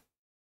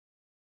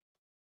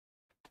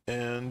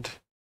and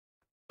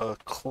a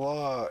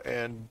claw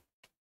and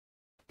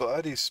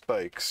body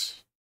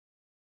spikes.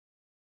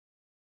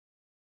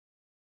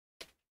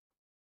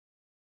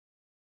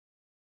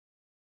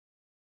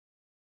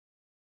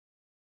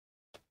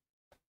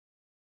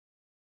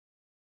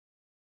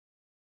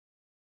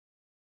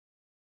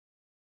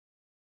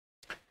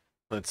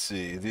 Let's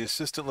see. The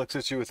assistant looks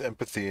at you with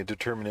empathy and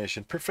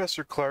determination.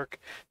 Professor Clarke,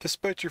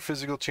 despite your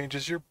physical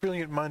changes, your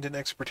brilliant mind and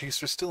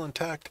expertise are still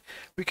intact.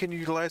 We can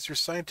utilize your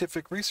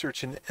scientific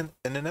research and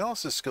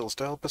analysis skills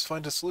to help us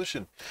find a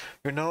solution.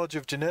 Your knowledge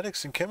of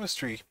genetics and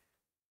chemistry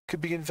could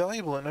be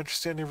invaluable in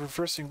understanding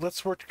reversing.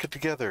 Let's work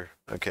together.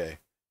 Okay.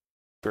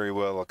 Very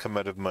well. I'll come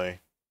out of my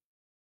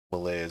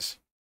malaise.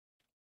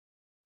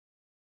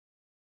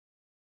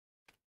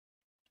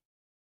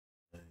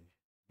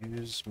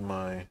 Use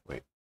my...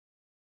 Wait.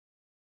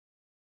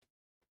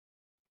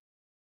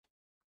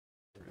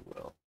 Very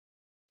well.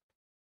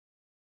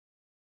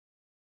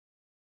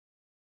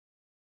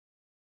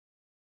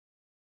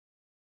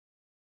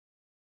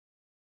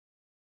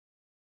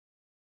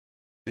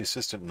 The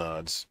assistant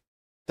nods.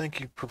 Thank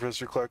you,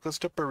 Professor Clarke. Let's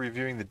start by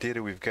reviewing the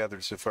data we've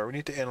gathered so far. We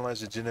need to analyze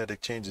the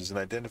genetic changes and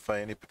identify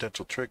any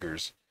potential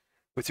triggers.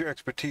 With your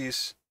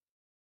expertise,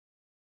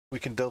 we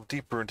can delve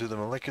deeper into the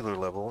molecular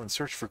level and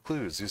search for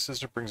clues. The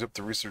assistant brings up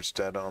the research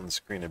data on the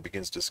screen and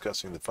begins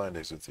discussing the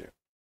findings with you.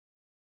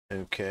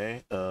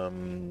 Okay,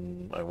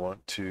 I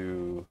want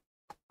to...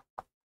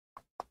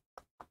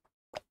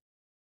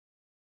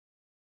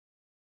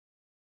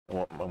 I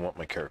want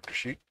my character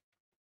sheet.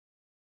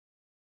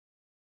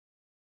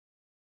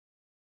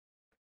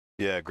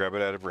 Yeah, grab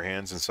it out of her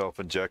hands and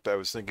self-inject. I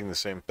was thinking the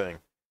same thing.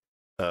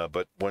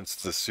 But once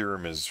the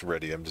serum is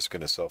ready, I'm just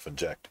going to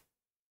self-inject.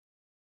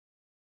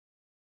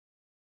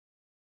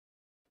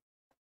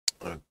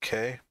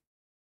 Okay.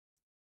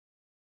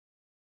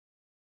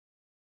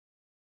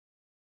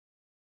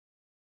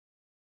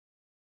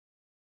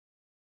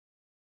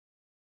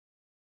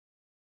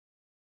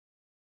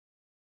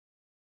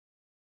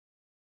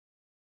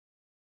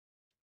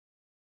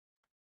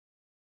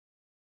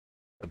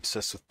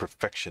 Obsessed with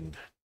perfection.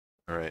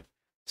 All right.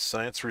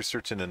 Science,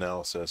 research, and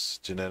analysis.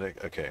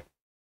 Genetic. Okay.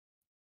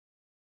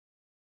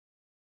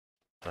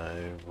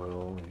 I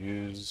will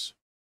use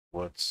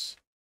what's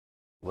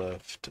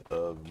left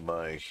of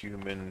my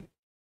human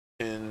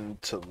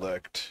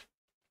intellect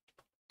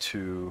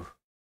to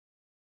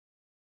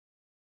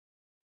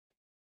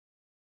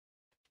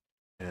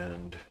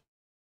and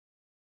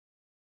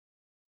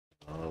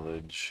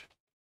knowledge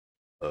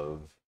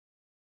of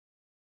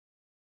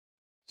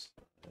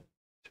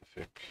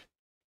scientific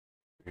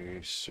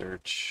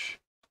research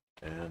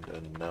and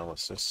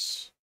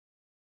analysis,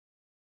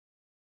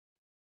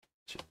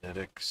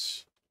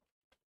 genetics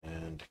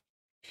and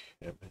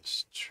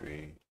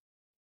chemistry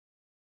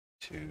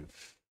to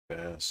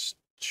fast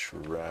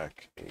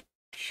track a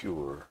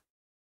cure.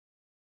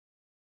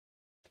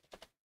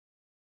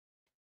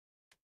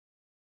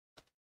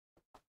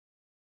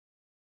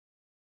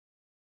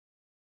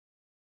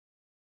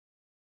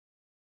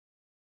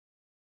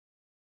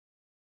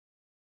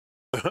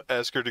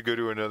 Ask her to go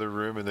to another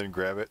room and then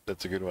grab it.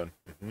 That's a good one.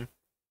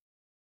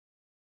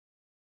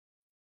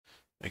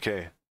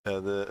 Okay.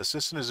 The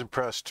assistant is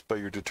impressed by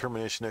your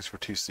determination and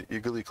expertise to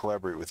eagerly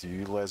collaborate with you,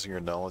 utilizing your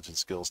knowledge and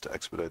skills to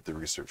expedite the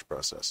research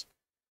process.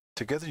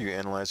 Together, you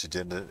analyze the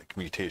genetic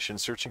mutation,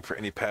 searching for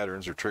any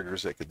patterns or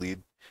triggers that could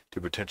lead to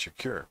a potential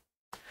cure.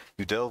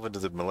 You delve into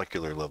the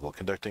molecular level,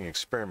 conducting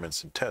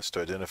experiments and tests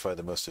to identify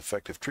the most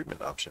effective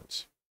treatment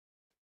options.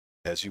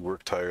 As you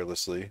work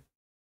tirelessly,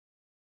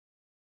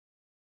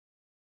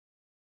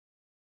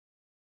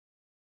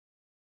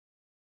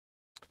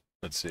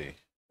 Let's see.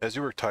 As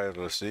you work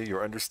tirelessly,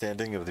 your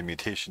understanding of the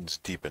mutations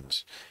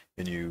deepens,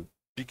 and you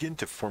begin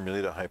to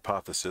formulate a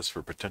hypothesis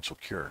for potential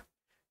cure.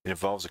 It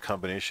involves a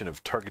combination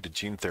of targeted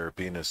gene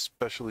therapy and a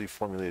specially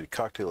formulated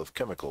cocktail of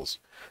chemicals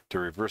to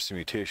reverse the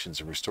mutations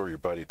and restore your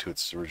body to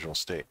its original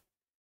state.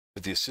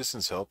 With the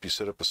assistant's help, you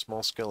set up a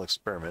small-scale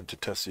experiment to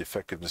test the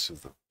effectiveness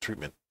of the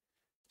treatment.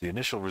 The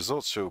initial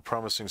results show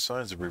promising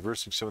signs of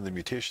reversing some of the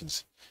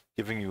mutations,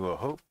 giving you a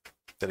hope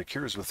that a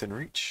cure is within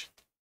reach.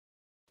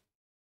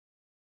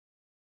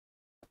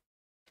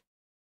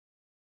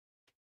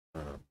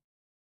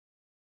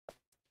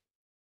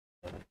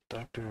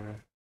 Dr.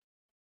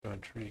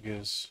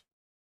 Rodriguez,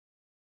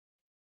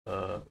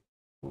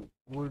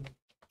 would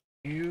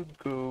you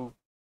go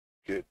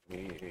get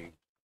me a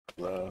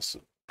glass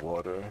of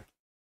water?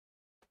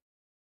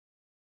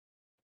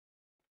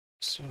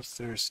 So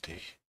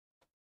thirsty.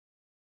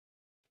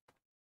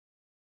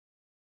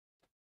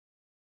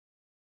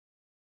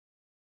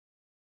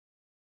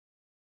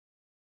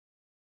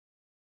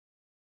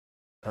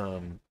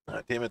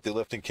 Damn it, they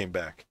left and came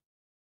back.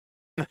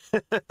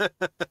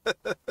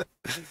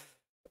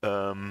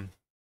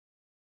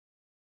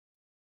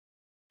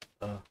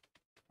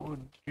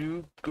 Would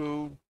you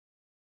go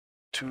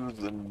to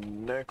the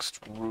next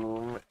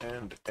room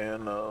and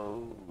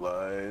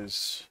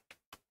analyze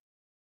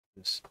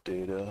this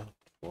data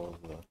for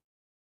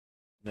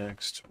the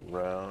next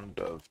round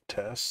of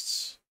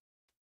tests?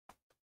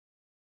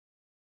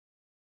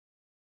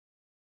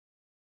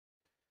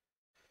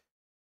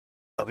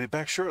 I'll be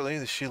back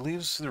shortly. She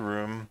leaves the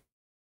room.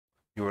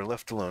 You are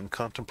left alone,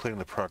 contemplating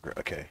the progress.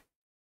 Okay.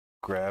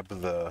 Grab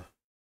the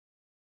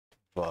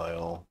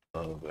vial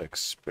of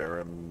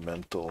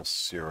experimental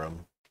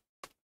serum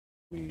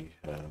we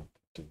have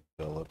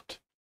developed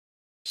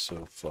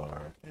so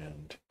far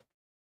and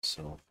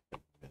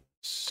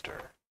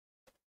self-administer.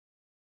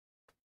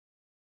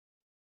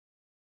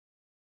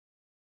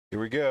 Here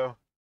we go.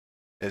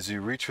 As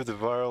you reach for the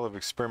vial of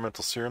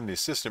experimental serum, the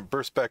assistant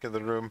bursts back into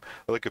the room,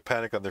 a look of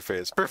panic on their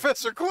face.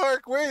 Professor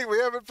Clarke, wait, we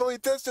haven't fully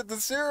tested the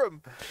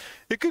serum.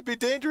 It could be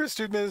dangerous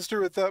to administer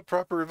without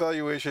proper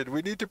evaluation.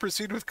 We need to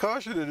proceed with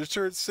caution and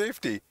ensure its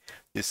safety.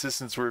 The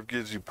assistant's word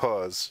gives you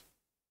pause.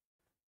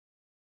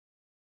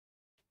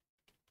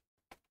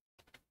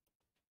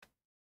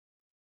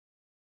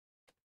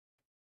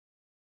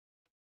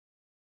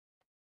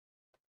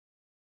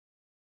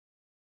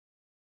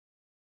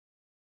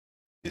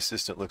 The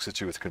assistant looks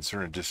at you with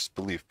concern and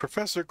disbelief.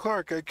 Professor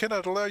Clarke, I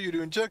cannot allow you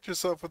to inject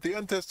yourself with the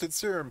untested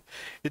serum.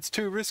 It's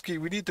too risky.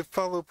 We need to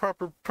follow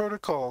proper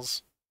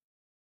protocols.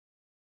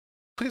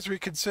 Please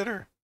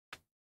reconsider.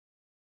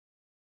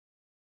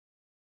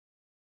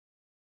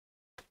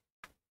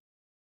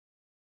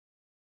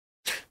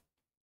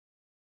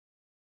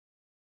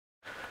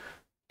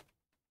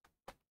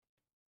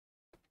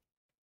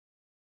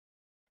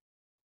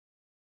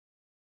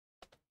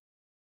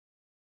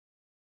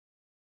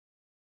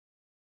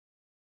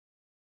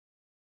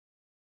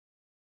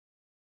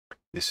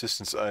 The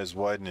assistant's eyes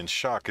widen in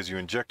shock as you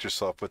inject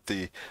yourself with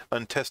the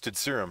untested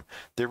serum.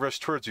 They rush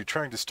towards you,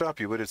 trying to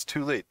stop you, but it's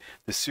too late.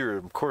 The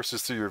serum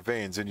courses through your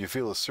veins, and you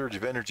feel a surge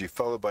of energy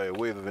followed by a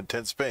wave of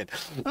intense pain.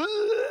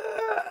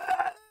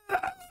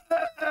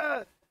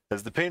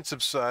 As the pain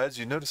subsides,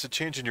 you notice a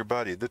change in your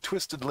body. The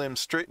twisted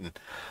limbs straighten.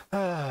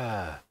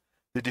 The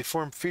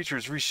deformed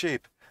features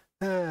reshape.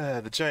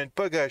 The giant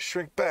bug eyes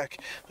shrink back.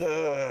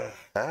 Your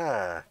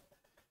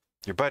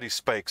body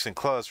spikes and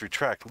claws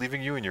retract,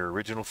 leaving you in your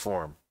original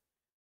form.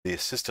 The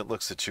assistant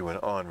looks at you in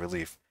awe and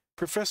relief.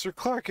 Professor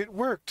Clarke, it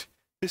worked!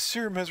 This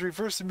serum has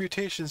reversed the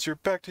mutations. You're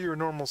back to your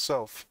normal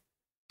self.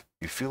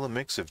 You feel a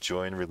mix of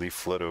joy and relief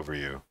flood over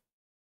you.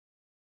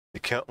 The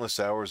countless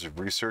hours of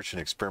research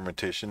and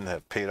experimentation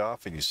have paid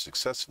off, and you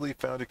successfully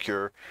found a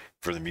cure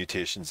for the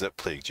mutations that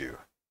plagued you.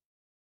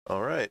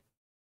 All right.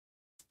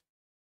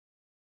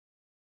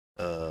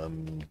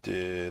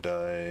 Did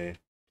I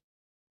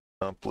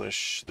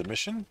accomplish the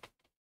mission?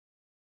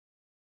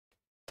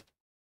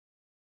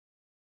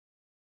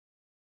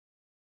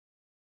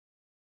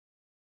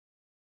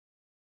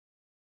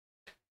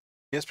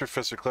 Yes,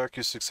 Professor Clarke,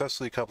 you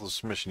successfully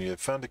accomplished the mission. You have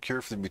found a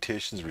cure for the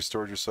mutations and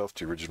restored yourself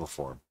to your original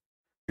form.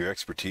 Your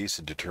expertise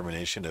and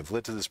determination have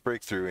led to this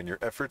breakthrough, and your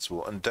efforts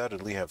will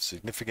undoubtedly have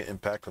significant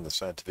impact on the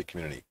scientific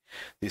community.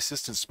 The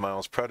assistant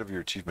smiles, proud of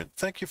your achievement.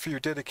 Thank you for your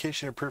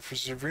dedication and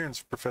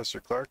perseverance, Professor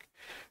Clarke.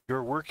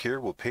 Your work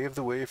here will pave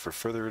the way for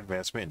further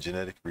advancement in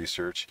genetic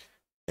research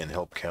and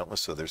help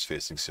countless others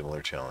facing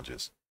similar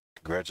challenges.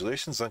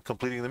 Congratulations on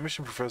completing the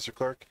mission, Professor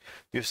Clarke.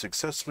 You have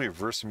successfully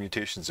reversed the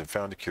mutations and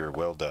found a cure.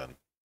 Well done.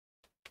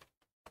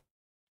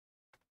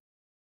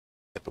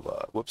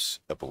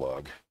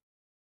 Epilogue.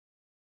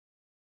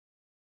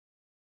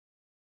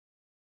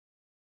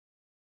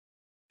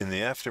 In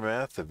the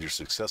aftermath of your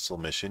successful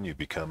mission, you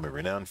become a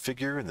renowned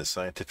figure in the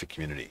scientific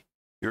community.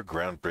 Your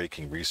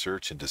groundbreaking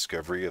research and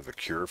discovery of a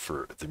cure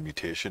for the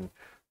mutation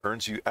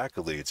earns you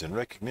accolades and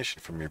recognition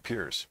from your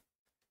peers.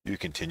 You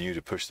continue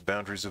to push the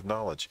boundaries of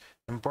knowledge,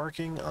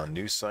 embarking on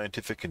new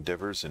scientific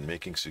endeavors and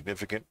making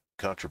significant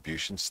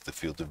contributions to the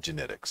field of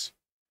genetics.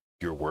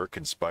 Your work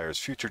inspires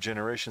future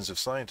generations of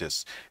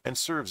scientists and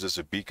serves as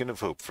a beacon of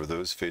hope for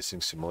those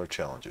facing similar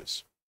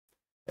challenges.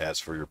 As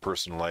for your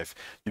personal life,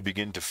 you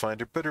begin to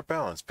find a better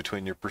balance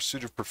between your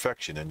pursuit of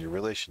perfection and your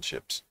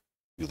relationships.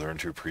 You learn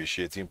to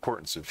appreciate the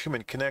importance of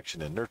human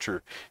connection and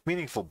nurture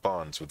meaningful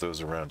bonds with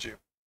those around you.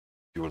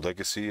 Your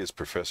legacy as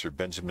Professor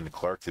Benjamin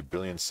Clarke, the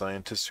brilliant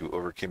scientist who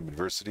overcame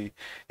adversity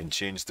and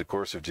changed the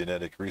course of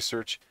genetic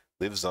research,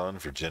 lives on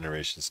for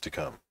generations to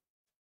come.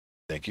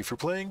 Thank you for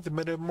playing the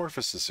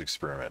Metamorphosis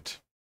Experiment.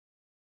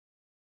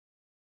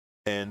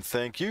 And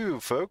thank you,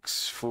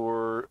 folks,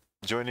 for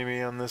joining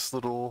me on this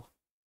little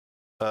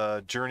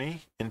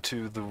journey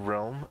into the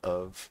realm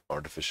of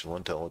artificial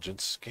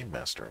intelligence game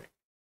mastering.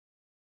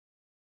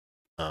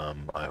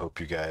 I hope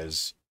you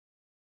guys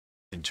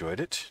enjoyed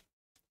it.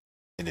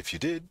 And if you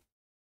did,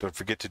 don't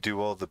forget to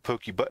do all the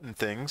pokey button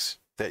things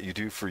that you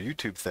do for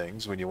YouTube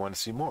things when you want to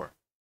see more.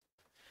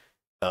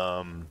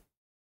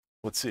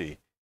 Let's see.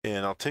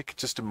 And I'll take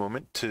just a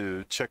moment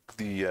to check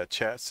the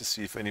chats to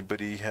see if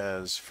anybody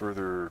has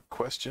further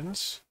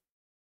questions.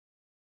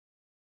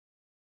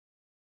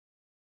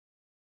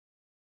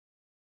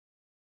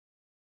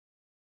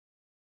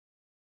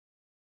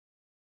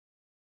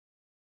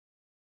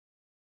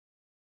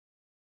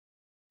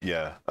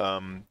 Yeah,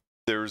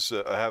 there's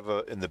I have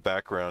a in the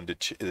background.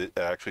 It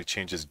actually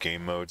changes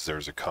game modes.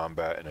 There's a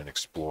combat and an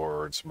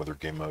explorer and some other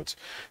game modes.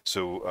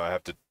 So I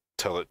have to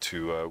tell it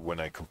to when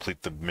I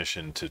complete the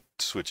mission to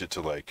switch it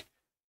to like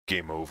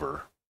game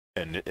over,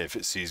 and if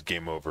it sees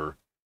game over,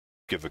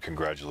 give a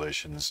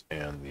congratulations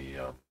and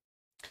the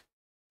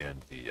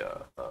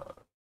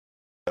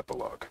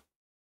epilogue.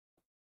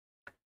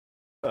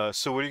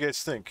 So what do you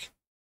guys think?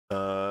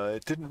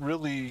 It didn't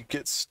really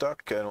get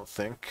stuck, I don't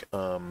think.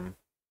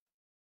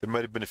 There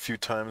might have been a few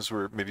times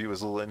where maybe it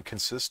was a little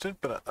inconsistent,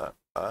 but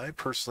I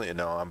personally,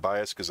 no, I'm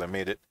biased because I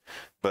made it,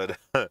 but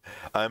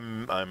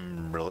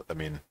I'm real. I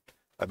mean,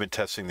 I've been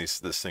testing this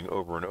thing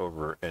over and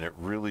over, and it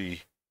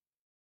really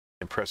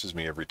impresses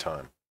me every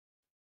time.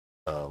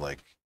 Like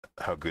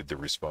how good the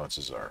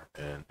responses are,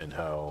 and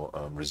how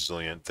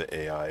resilient the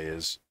AI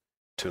is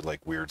to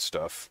like weird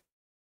stuff.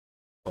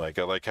 Like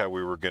I like how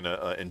we were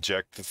gonna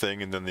inject the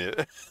thing, and then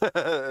the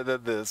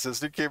then the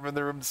assistant came in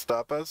the room to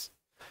stop us.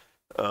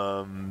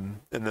 And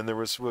then there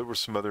were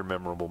some other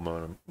memorable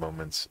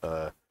moments.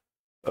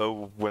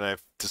 Oh, when I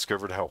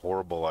discovered how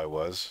horrible I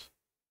was.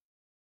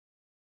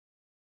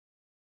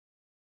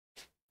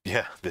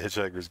 Yeah, the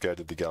Hitchhiker's Guide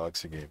to the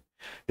Galaxy game.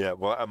 Yeah,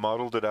 well, I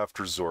modeled it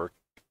after Zork.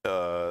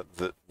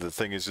 The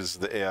thing is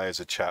the AI is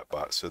a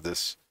chatbot, so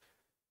this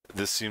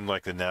seemed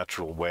like the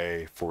natural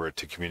way for it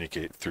to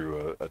communicate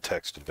through a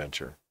text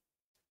adventure.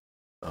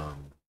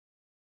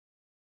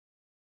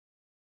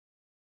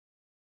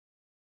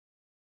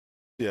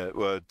 Yeah,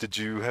 well, did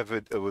you have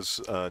it? It was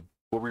what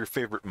were your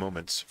favorite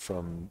moments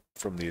from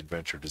the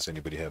adventure? Does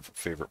anybody have a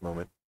favorite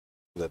moment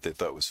that they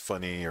thought was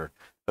funny, or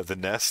of the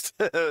nest?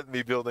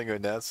 Me building a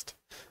nest.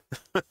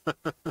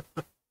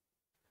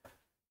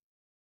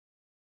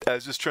 I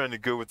was just trying to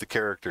go with the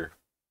character.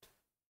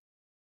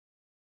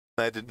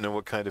 I didn't know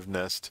what kind of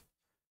nest.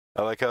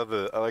 I like how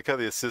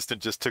the assistant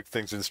just took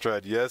things in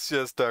stride. Yes,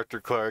 yes, Dr.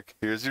 Clarke.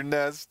 Here's your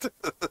nest.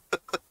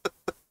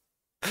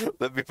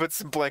 Let me put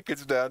some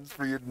blankets down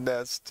for your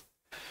nest.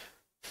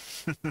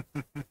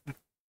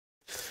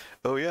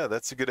 Oh yeah,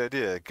 that's a good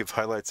idea. Give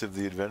highlights of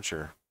the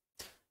adventure.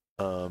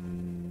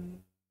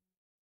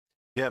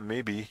 Yeah,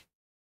 maybe.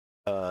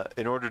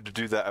 In order to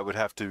do that, I would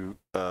have to,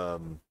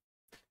 and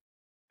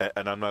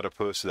I'm not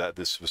opposed to that.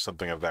 This was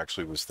something I've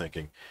actually was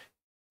thinking,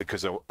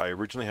 because I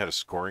originally had a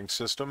scoring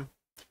system,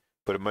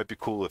 but it might be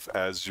cool if,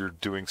 as you're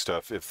doing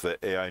stuff, if the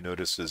AI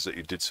notices that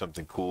you did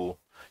something cool,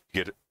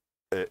 you get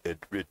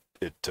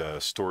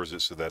it stores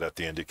it so that at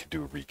the end it can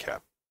do a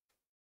recap.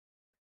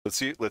 Let's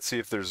see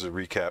if there's a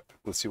recap.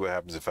 Let's see what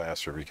happens if I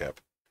ask for a recap.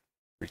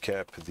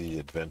 Recap the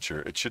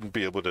adventure. It shouldn't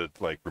be able to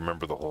like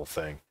remember the whole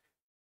thing.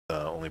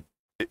 Only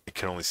it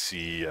can only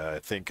see. I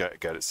think I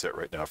got it set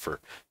right now for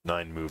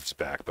 9 moves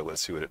back, but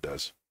let's see what it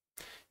does.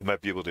 You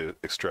might be able to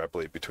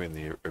extrapolate between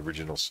the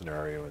original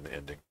scenario and the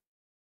ending.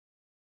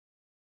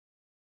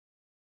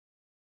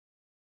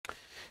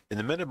 In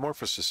the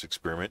Metamorphosis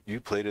Experiment, you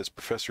played as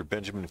Professor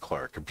Benjamin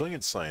Clarke, a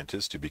brilliant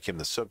scientist who became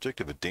the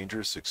subject of a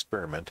dangerous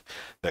experiment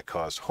that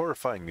caused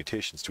horrifying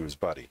mutations to his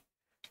body.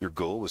 Your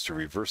goal was to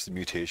reverse the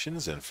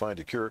mutations and find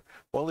a cure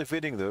while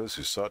evading those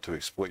who sought to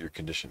exploit your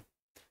condition.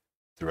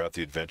 Throughout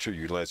the adventure,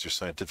 you utilized your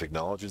scientific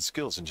knowledge and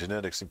skills in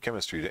genetics and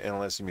chemistry to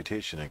analyze the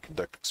mutation and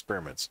conduct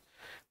experiments.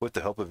 With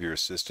the help of your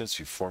assistants,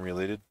 you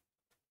formulated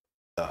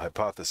a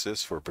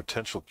hypothesis for a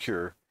potential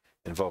cure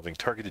involving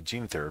targeted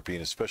gene therapy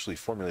and a specially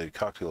formulated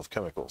cocktail of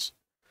chemicals.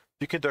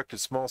 You conducted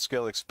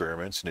small-scale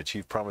experiments and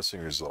achieved promising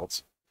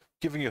results,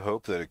 giving you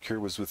hope that a cure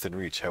was within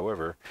reach.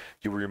 However,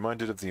 you were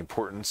reminded of the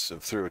importance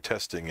of thorough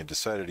testing and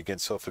decided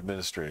against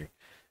self-administering.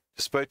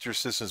 Despite your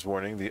assistant's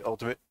warning,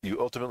 you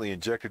ultimately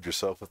injected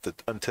yourself with the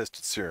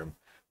untested serum,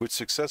 which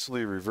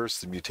successfully reversed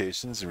the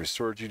mutations and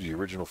restored you to your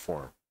original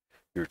form.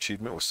 Your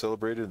achievement was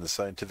celebrated in the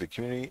scientific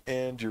community,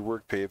 and your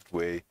work paved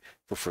way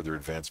for further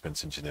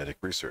advancements in genetic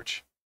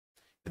research.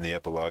 In the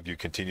epilogue, you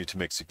continue to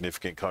make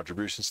significant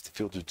contributions to the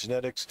field of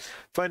genetics,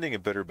 finding a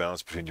better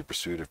balance between your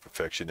pursuit of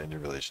perfection and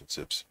your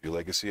relationships. Your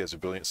legacy as a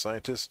brilliant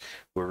scientist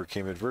who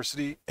overcame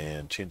adversity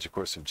and changed the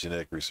course of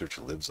genetic research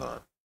lives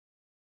on.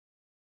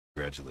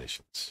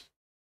 Congratulations.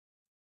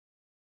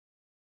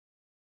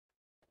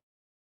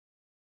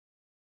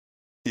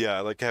 Yeah,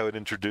 I like how it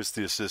introduced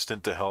the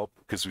assistant to help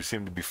because we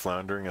seemed to be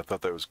floundering. I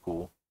thought that was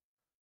cool.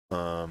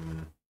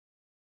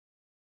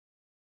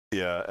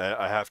 Yeah,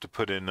 I have to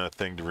put in a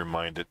thing to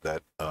remind it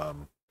that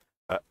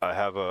I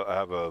have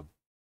a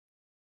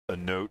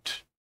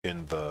note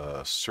in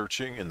the search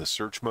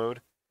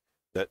mode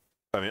that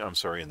I'm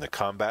sorry, in the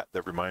combat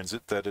that reminds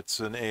it that it's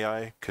an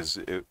AI because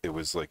it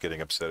was like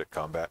getting upset at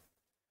combat.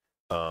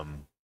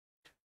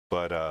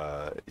 But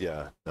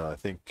yeah, no, I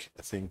think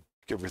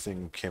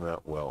everything came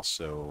out well.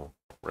 So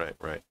right.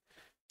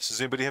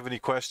 Does anybody have any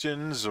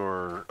questions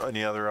or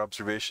any other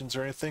observations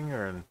or anything,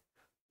 or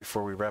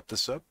before we wrap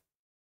this up?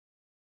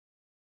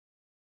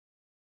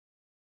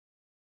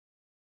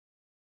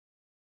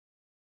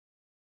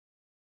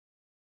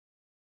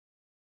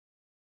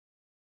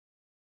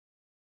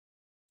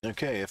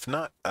 Okay, if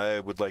not, I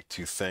would like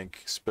to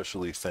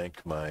especially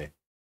thank my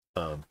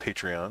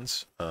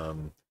Patreons.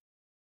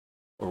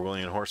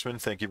 Orwellian Horseman,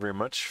 thank you very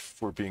much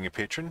for being a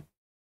patron.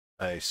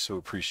 I so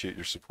appreciate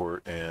your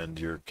support and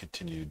your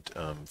continued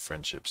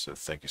friendship. So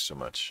thank you so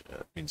much.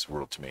 It means the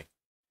world to me.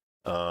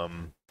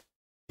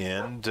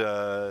 And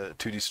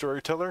 2D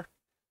Storyteller,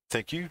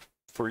 thank you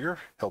for your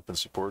help and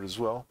support as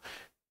well.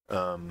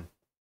 You've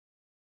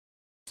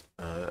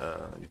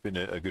been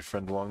a good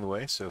friend along the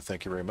way, so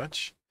thank you very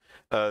much.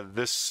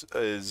 This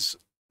is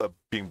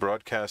being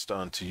broadcast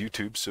onto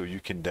YouTube, so you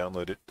can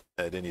download it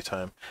at any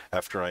time.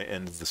 After I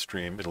end the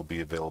stream, it'll be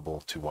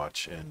available to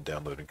watch and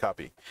download and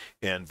copy.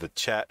 And the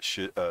chat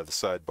the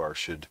sidebar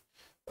should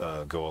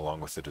go along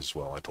with it as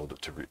well. I told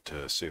it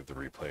to save the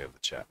replay of the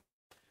chat.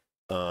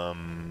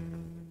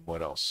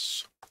 What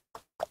else?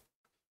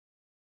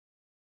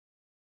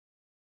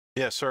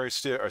 Yeah, sorry,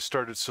 I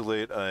started so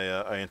late.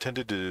 I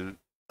intended to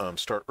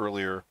start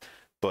earlier,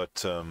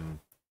 but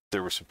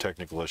there were some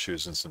technical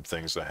issues and some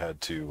things I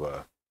had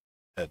to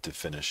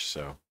finish,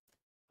 so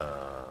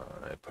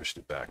I pushed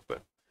it back.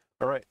 But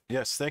all right,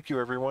 yes, thank you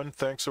everyone.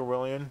 Thanks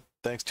Orwellian.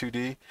 Thanks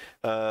 2D.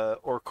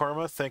 Or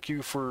Karma, thank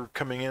you for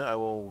coming in. I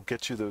will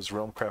get you those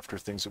Realm Crafter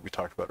things that we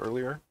talked about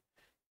earlier.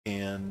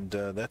 And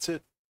that's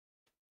it.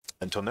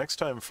 Until next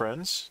time,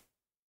 friends,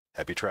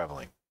 happy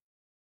traveling.